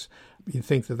 votes. You'd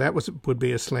think that would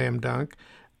be a slam dunk,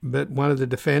 but one of the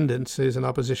defendants, who's an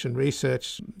opposition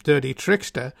research dirty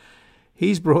trickster,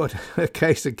 he's brought a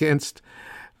case against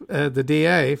the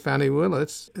DA, Fani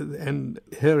Willis, and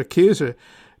her accuser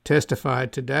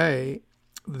testified today.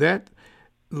 That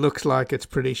looks like it's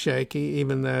pretty shaky,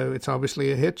 even though it's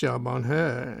obviously a hit job on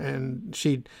her. And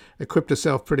she equipped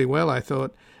herself pretty well, I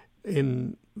thought,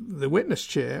 in the witness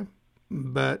chair.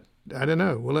 But I don't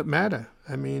know. Will it matter?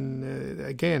 I mean,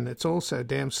 again, it's all so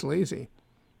damn sleazy.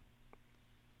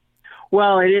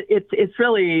 Well, it's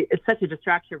such a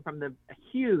distraction from the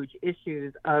huge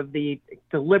issues of the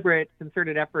deliberate,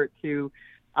 concerted effort to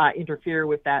interfere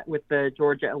with the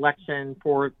Georgia election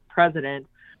for president.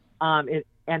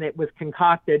 It was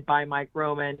concocted by Mike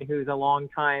Roman, who's a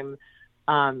longtime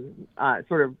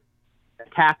sort of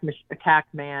attack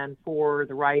man for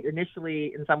the right.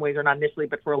 Initially, in some ways, or not initially,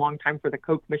 but for a long time for the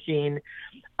Coke machine.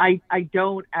 I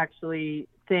don't actually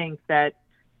think that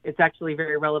it's actually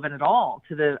very relevant at all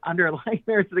to the underlying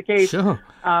merits of the case. Sure.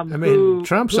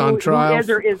 Trump's on trial. Who is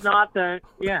or is not the,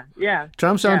 yeah.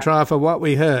 Trump's on trial for what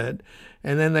we heard,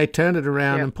 and then they turned it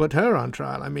around and put her on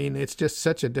trial. I mean, it's just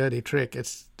such a dirty trick.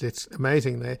 It's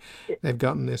amazing they've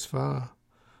gotten this far.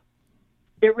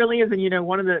 It really is. And,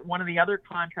 one of the other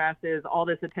contrasts is all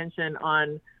this attention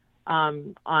on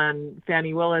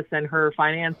Fani Willis and her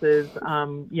finances,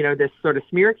 this sort of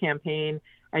smear campaign.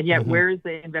 And yet, where's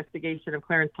the investigation of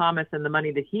Clarence Thomas and the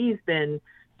money that he's been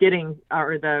getting,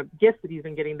 or the gifts that he's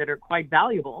been getting that are quite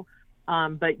valuable?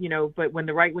 But when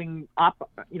the right wing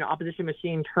opposition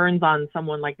machine turns on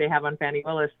someone like they have on Fani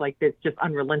Willis, like it's just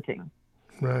unrelenting.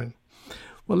 Right.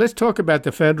 Well, let's talk about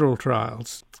the federal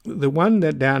trials. The one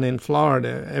that down in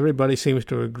Florida, everybody seems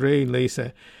to agree,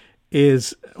 Lisa,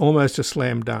 is almost a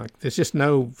slam dunk. There's just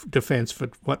no defense for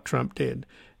what Trump did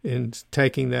in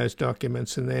taking those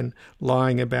documents and then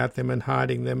lying about them and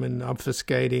hiding them and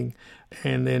obfuscating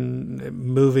and then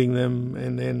moving them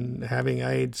and then having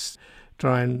aides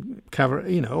try and cover,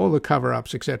 all the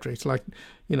cover-ups, etc. It's like,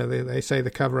 they say the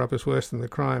cover-up is worse than the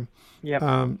crime. Yep.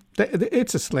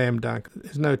 It's a slam dunk.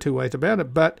 There's no two ways about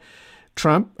it. But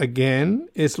Trump, again,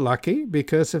 is lucky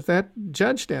because of that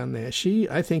judge down there.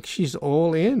 I think she's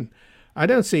all in. I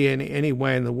don't see any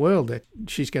way in the world that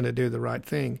she's going to do the right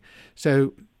thing.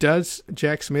 So does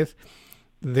Jack Smith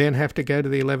then have to go to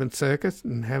the 11th Circuit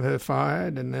and have her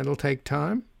fired, and that'll take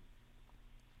time?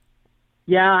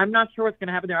 Yeah, I'm not sure what's going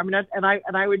to happen there. I mean,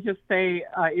 I would just say,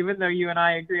 even though you and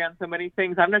I agree on so many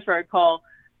things, I'm not sure I'd call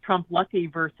Trump lucky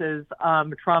versus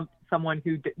Trump someone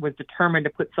who was determined to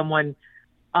put someone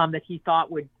that he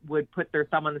thought would put their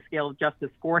thumb on the scale of justice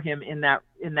for him in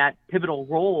that pivotal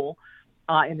role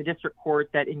in the district court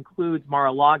that includes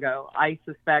Mar-a-Lago. I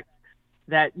suspect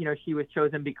that she was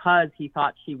chosen because he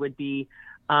thought she would be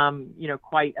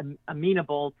quite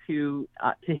amenable to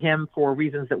him for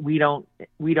reasons that we don't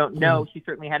know. She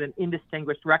certainly had an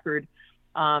indistinguished record,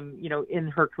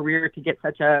 in her career to get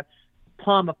such a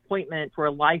plum appointment for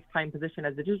a lifetime position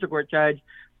as a district court judge.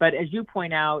 But as you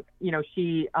point out,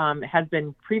 she has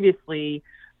been previously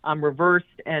reversed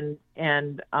and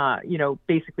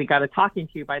basically got a talking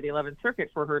to by the 11th Circuit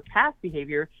for her past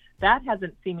behavior. That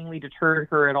hasn't seemingly deterred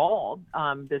her at all,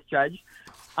 this judge.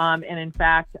 And in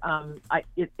fact,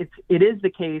 it is the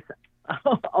case.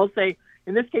 I'll say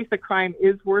in this case, the crime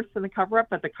is worse than the cover-up,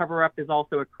 but the cover-up is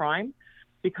also a crime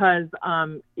because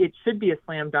it should be a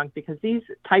slam dunk because these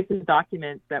types of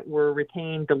documents that were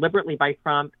retained deliberately by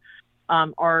Trump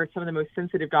are some of the most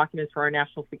sensitive documents for our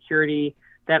national security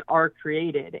that are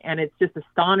created. And it's just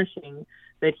astonishing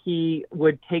that he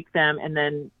would take them and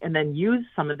then use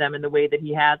some of them in the way that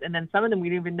he has. And then some of them, we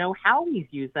don't even know how he's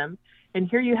used them. And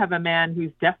here you have a man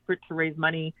who's desperate to raise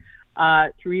money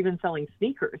through even selling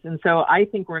sneakers. And so I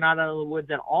think we're not out of the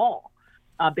woods at all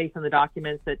based on the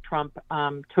documents that Trump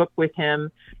took with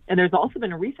him. And there's also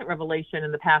been a recent revelation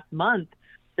in the past month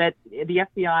that the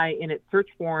FBI in its search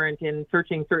warrant in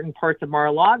searching certain parts of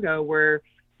Mar-a-Lago where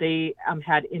they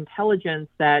had intelligence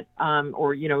that,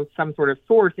 or, some sort of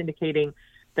source indicating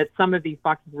that some of these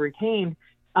boxes were retained,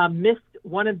 missed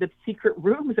one of the secret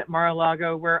rooms at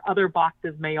Mar-a-Lago where other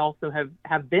boxes may also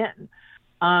have been.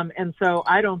 And so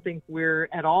I don't think we're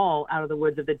at all out of the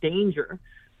woods of the danger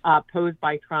posed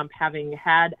by Trump having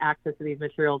had access to these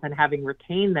materials and having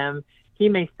retained them. He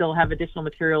may still have additional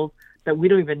materials that we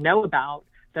don't even know about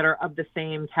that are of the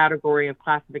same category of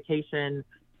classification,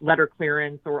 letter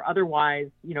clearance, or otherwise,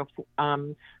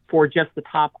 for just the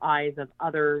top eyes of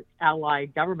other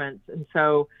allied governments. And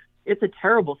so it's a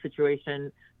terrible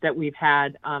situation that we've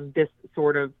had this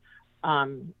sort of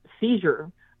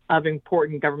seizure of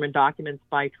important government documents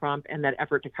by Trump and that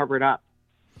effort to cover it up.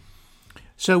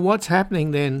 So what's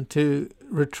happening then to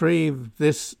retrieve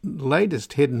this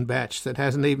latest hidden batch that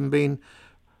hasn't even been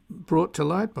brought to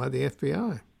light by the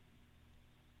FBI?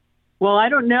 Well, I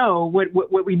don't know.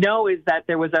 What we know is that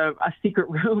there was a secret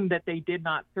room that they did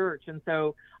not search, and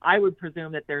so I would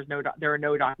presume that there are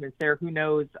no documents there. Who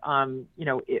knows?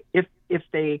 If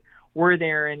they were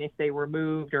there and if they were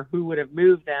moved or who would have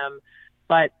moved them.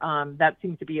 But that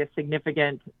seems to be a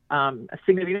significant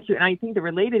issue. And I think the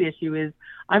related issue is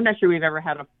I'm not sure we've ever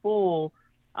had a full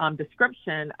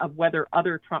description of whether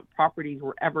other Trump properties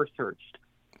were ever searched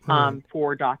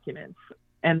for documents.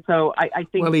 And so I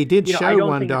think... Well, he did show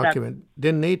one document,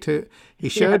 didn't he? He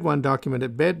showed one document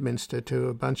at Bedminster to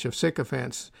a bunch of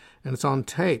sycophants, and it's on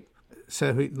tape. So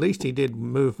at least he did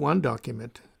move one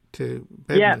document to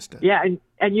Bedminster. Yeah,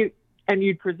 and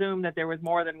you'd presume that there was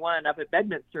more than one up at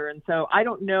Bedminster. And so I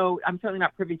don't know. I'm certainly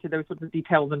not privy to those sorts of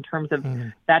details in terms of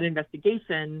that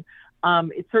investigation.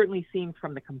 It certainly seems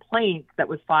from the complaint that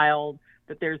was filed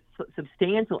that there's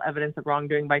substantial evidence of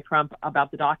wrongdoing by Trump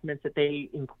about the documents that they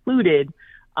included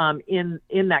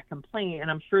in that complaint. And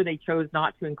I'm sure they chose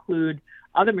not to include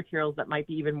other materials that might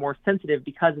be even more sensitive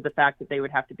because of the fact that they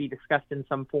would have to be discussed in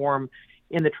some form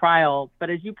in the trial. But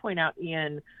as you point out,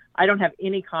 Ian, I don't have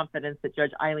any confidence that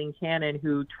Judge Eileen Cannon,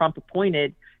 who Trump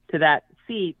appointed to that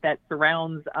seat that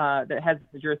surrounds, that has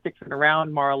the jurisdiction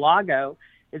around Mar-a-Lago,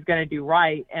 is going to do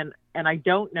right. And I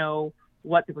don't know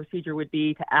what the procedure would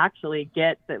be to actually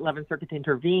get the 11th Circuit to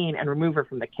intervene and remove her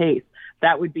from the case.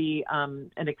 That would be an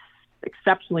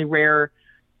exceptionally rare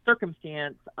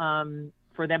circumstance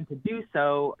for them to do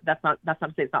so. That's not to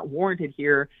say it's not warranted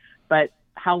here, but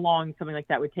how long something like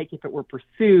that would take if it were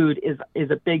pursued is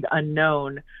a big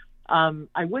unknown.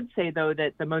 I would say, though,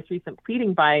 that the most recent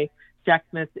pleading by Jack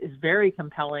Smith is very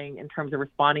compelling in terms of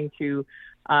responding to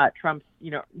Trump's,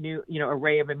 new,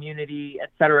 array of immunity,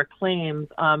 et cetera, claims,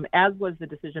 as was the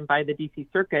decision by the D.C.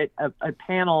 Circuit, a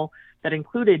panel that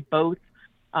included both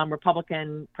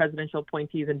Republican presidential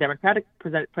appointees and Democratic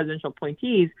presidential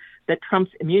appointees, that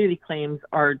Trump's immunity claims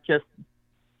are just,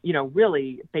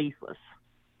 really baseless.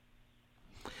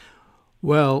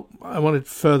 Well, I want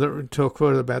to talk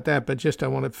further about that, but I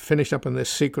want to finish up on this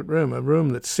secret room, a room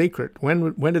that's secret.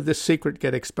 When did this secret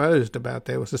get exposed about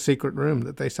there was a secret room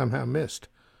that they somehow missed?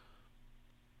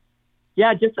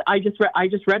 Yeah, I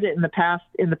just read it in the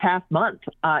past month,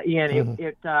 Ian.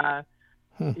 It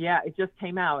just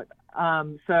came out.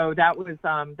 So that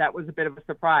was a bit of a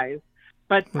surprise.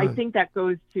 But I think that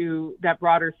goes to that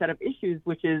broader set of issues,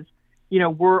 which is,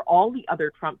 were all the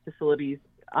other Trump facilities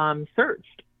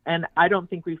searched? And I don't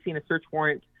think we've seen a search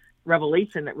warrant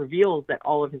revelation that reveals that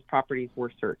all of his properties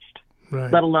were searched,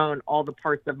 let alone all the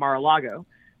parts of Mar-a-Lago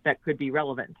that could be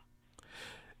relevant.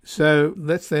 So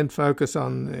let's then focus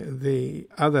on the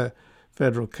other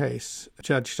federal case,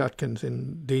 Judge Shutkin's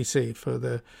in D.C. for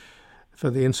the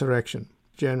insurrection,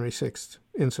 January 6th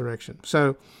insurrection.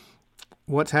 So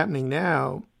what's happening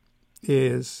now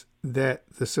is that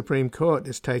the Supreme Court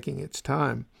is taking its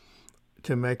time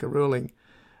to make a ruling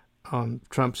on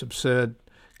Trump's absurd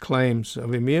claims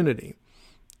of immunity.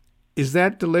 Is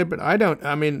that deliberate? I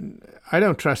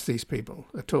don't trust these people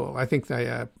at all. I think they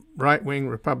are right-wing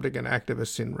Republican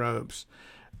activists in robes,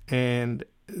 and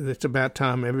it's about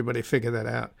time everybody figure that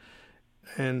out.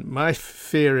 And my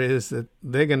fear is that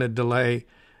they're going to delay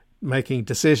making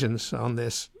decisions on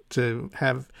this to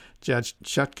have Judge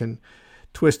Shutkin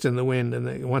twist in the wind and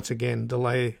they once again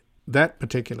delay that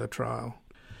particular trial.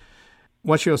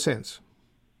 What's your sense?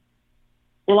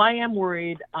 Well, I am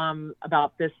worried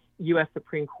about this U.S.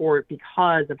 Supreme Court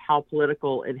because of how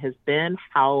political it has been,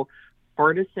 how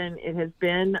partisan it has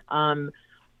been. On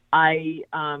the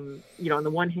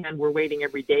one hand, we're waiting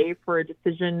every day for a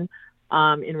decision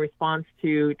in response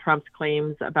to Trump's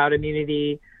claims about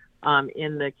immunity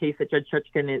in the case that Judge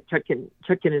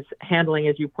Shutkin is handling,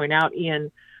 as you point out, Ian.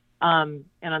 And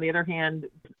on the other hand,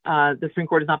 the Supreme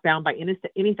Court is not bound by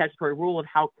any statutory rule of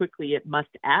how quickly it must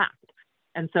act.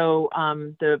 And so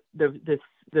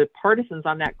the partisans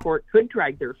on that court could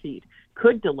drag their feet,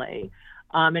 could delay.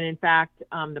 And in fact,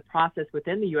 the process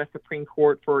within the U.S. Supreme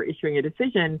Court for issuing a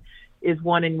decision is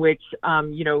one in which,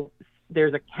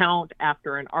 there's a count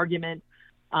after an argument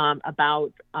or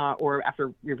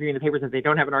after reviewing the papers if they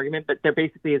don't have an argument, but there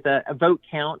basically is a vote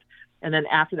count. And then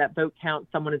after that vote count,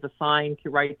 someone is assigned to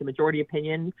write the majority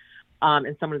opinion,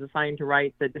 and someone is assigned to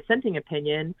write the dissenting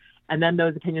opinion. And then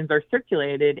those opinions are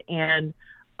circulated. And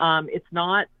it's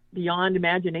not beyond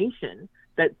imagination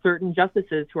that certain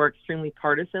justices who are extremely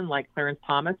partisan, like Clarence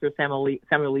Thomas or Samuel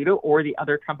Alito or the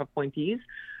other Trump appointees,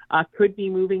 could be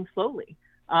moving slowly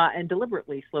and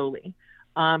deliberately slowly.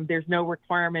 There's no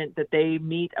requirement that they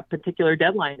meet a particular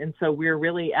deadline. And so we're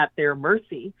really at their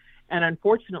mercy. And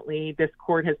unfortunately, this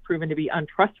court has proven to be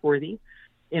untrustworthy,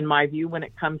 in my view, when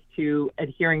it comes to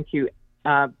adhering to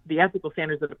the ethical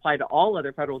standards that apply to all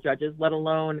other federal judges, let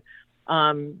alone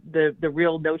the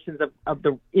real notions of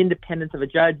the independence of a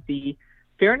judge, the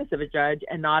fairness of a judge,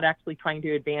 and not actually trying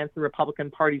to advance the Republican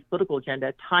Party's political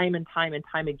agenda. Time and time and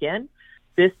time again,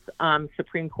 this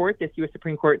Supreme Court, this U.S.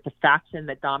 Supreme Court, the faction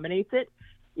that dominates it,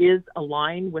 is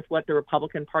aligned with what the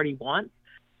Republican Party wants,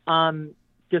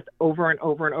 just over and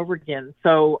over and over again.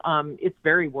 So it's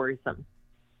very worrisome.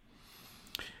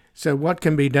 So what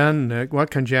can be done?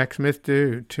 What can Jack Smith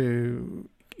do to,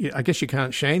 I guess you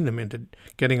can't shame them into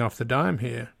getting off the dime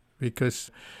here,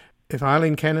 because if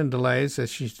Eileen Cannon delays,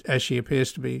 as she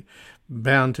appears to be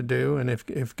bound to do, and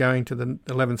if going to the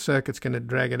 11th Circuit's going to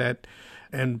drag it out,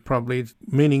 and probably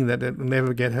meaning that it will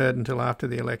never get heard until after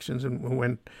the elections,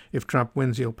 and if Trump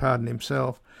wins, he'll pardon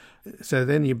himself. So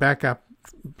then your backup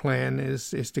plan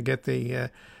is to get the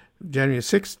January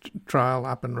 6th trial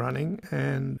up and running.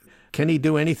 And can he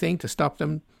do anything to stop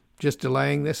them just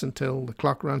delaying this until the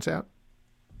clock runs out?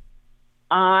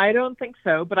 I don't think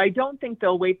so, but I don't think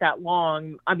they'll wait that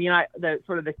long. I mean,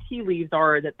 the tea leaves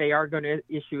are that they are going to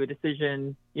issue a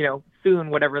decision, soon,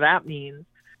 whatever that means.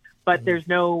 But there's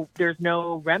no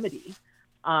remedy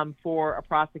for a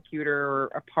prosecutor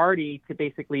or a party to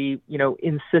basically,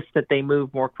 insist that they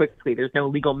move more quickly. There's no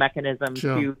legal mechanism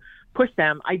to push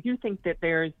them. I do think that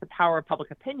there's the power of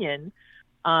public opinion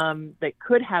that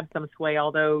could have some sway,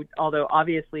 although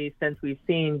obviously, since we've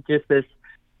seen just this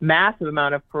massive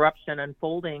amount of corruption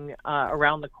unfolding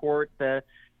around the court, the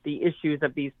the issues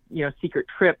of these, secret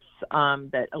trips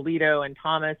that Alito and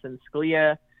Thomas and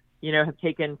Scalia, have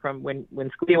taken from when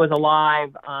Scalia was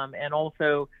alive, and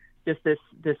also just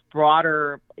this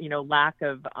broader, lack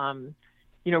of,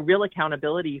 real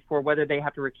accountability for whether they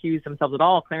have to recuse themselves at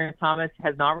all. Clarence Thomas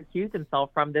has not recused himself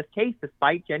from this case,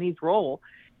 despite Jenny's role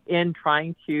in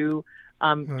trying to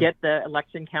get the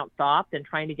election count stopped and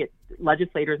trying to get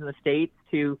legislators in the states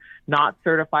to not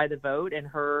certify the vote, and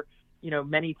her,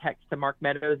 many texts to Mark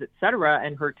Meadows, et cetera,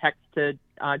 and her text to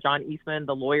John Eastman,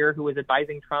 the lawyer who was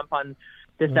advising Trump on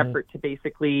this effort to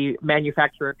basically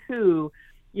manufacture a coup.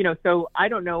 So I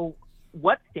don't know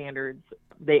what standards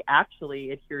they actually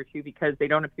adhere to, because they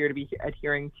don't appear to be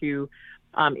adhering to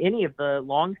any of the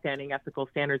longstanding ethical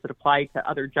standards that apply to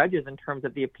other judges in terms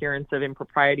of the appearance of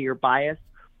impropriety or bias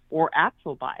or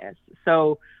actual bias.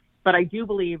 So, but I do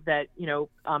believe that,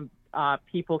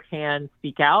 people can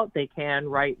speak out. They can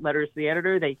write letters to the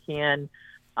editor. They can,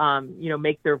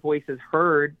 make their voices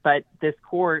heard. But this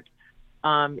court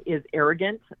is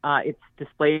arrogant. It's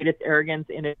displayed its arrogance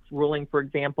in its ruling, for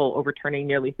example, overturning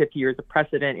nearly 50 years of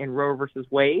precedent in Roe versus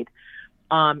Wade,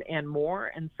 and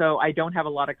more. And so I don't have a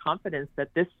lot of confidence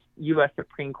that this U.S.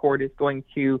 Supreme Court is going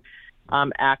to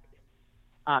act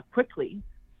quickly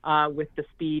with the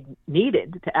speed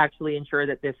needed to actually ensure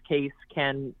that this case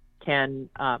can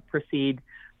proceed,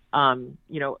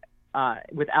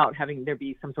 without having there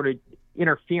be some sort of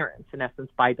interference, in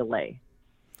essence, by delay.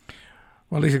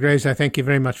 Well, Lisa Graves, I thank you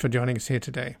very much for joining us here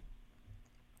today.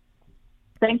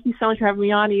 Thank you so much for having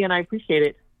me on, Ian. I appreciate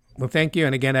it. Well, thank you.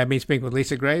 And again, I've been speaking with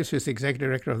Lisa Graves, who's the Executive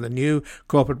Director of the new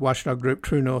corporate watchdog group,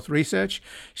 True North Research.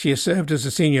 She has served as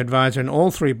a senior advisor in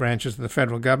all three branches of the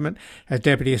federal government, as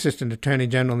Deputy Assistant Attorney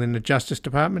General in the Justice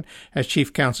Department, as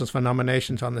Chief Counsel for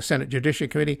Nominations on the Senate Judiciary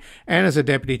Committee, and as a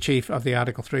Deputy Chief of the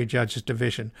Article 3 Judges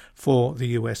Division for the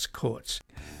U.S. Courts.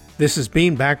 This has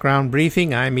been Background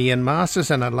Briefing. I'm Ian Masters,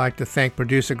 and I'd like to thank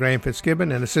producer Graham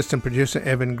Fitzgibbon and assistant producer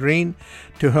Evan Green.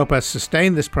 To help us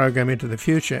sustain this program into the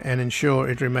future and ensure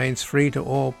it remains free to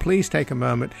all, please take a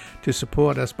moment to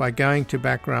support us by going to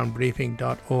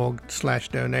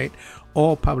backgroundbriefing.org/donate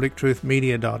or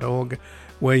publictruthmedia.org,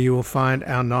 where you will find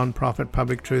our non-profit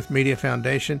Public Truth Media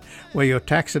Foundation, where your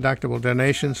tax-deductible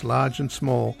donations, large and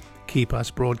small, keep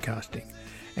us broadcasting.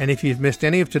 And if you've missed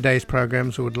any of today's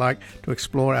programs or would like to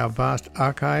explore our vast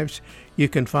archives, you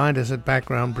can find us at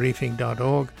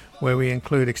backgroundbriefing.org, where we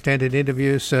include extended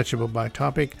interviews searchable by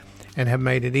topic and have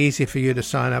made it easy for you to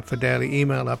sign up for daily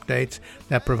email updates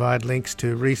that provide links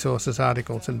to resources,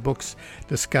 articles, and books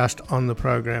discussed on the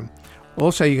program.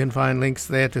 Also, you can find links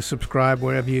there to subscribe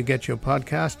wherever you get your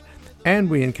podcast, and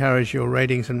we encourage your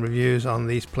ratings and reviews on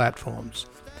these platforms.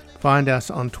 Find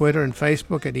us on Twitter and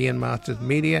Facebook at Ian Masters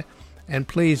Media. And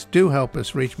please do help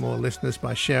us reach more listeners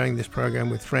by sharing this program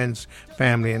with friends,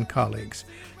 family, and colleagues.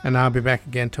 And I'll be back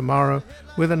again tomorrow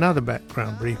with another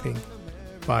Background Briefing.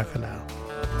 Bye for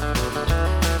now.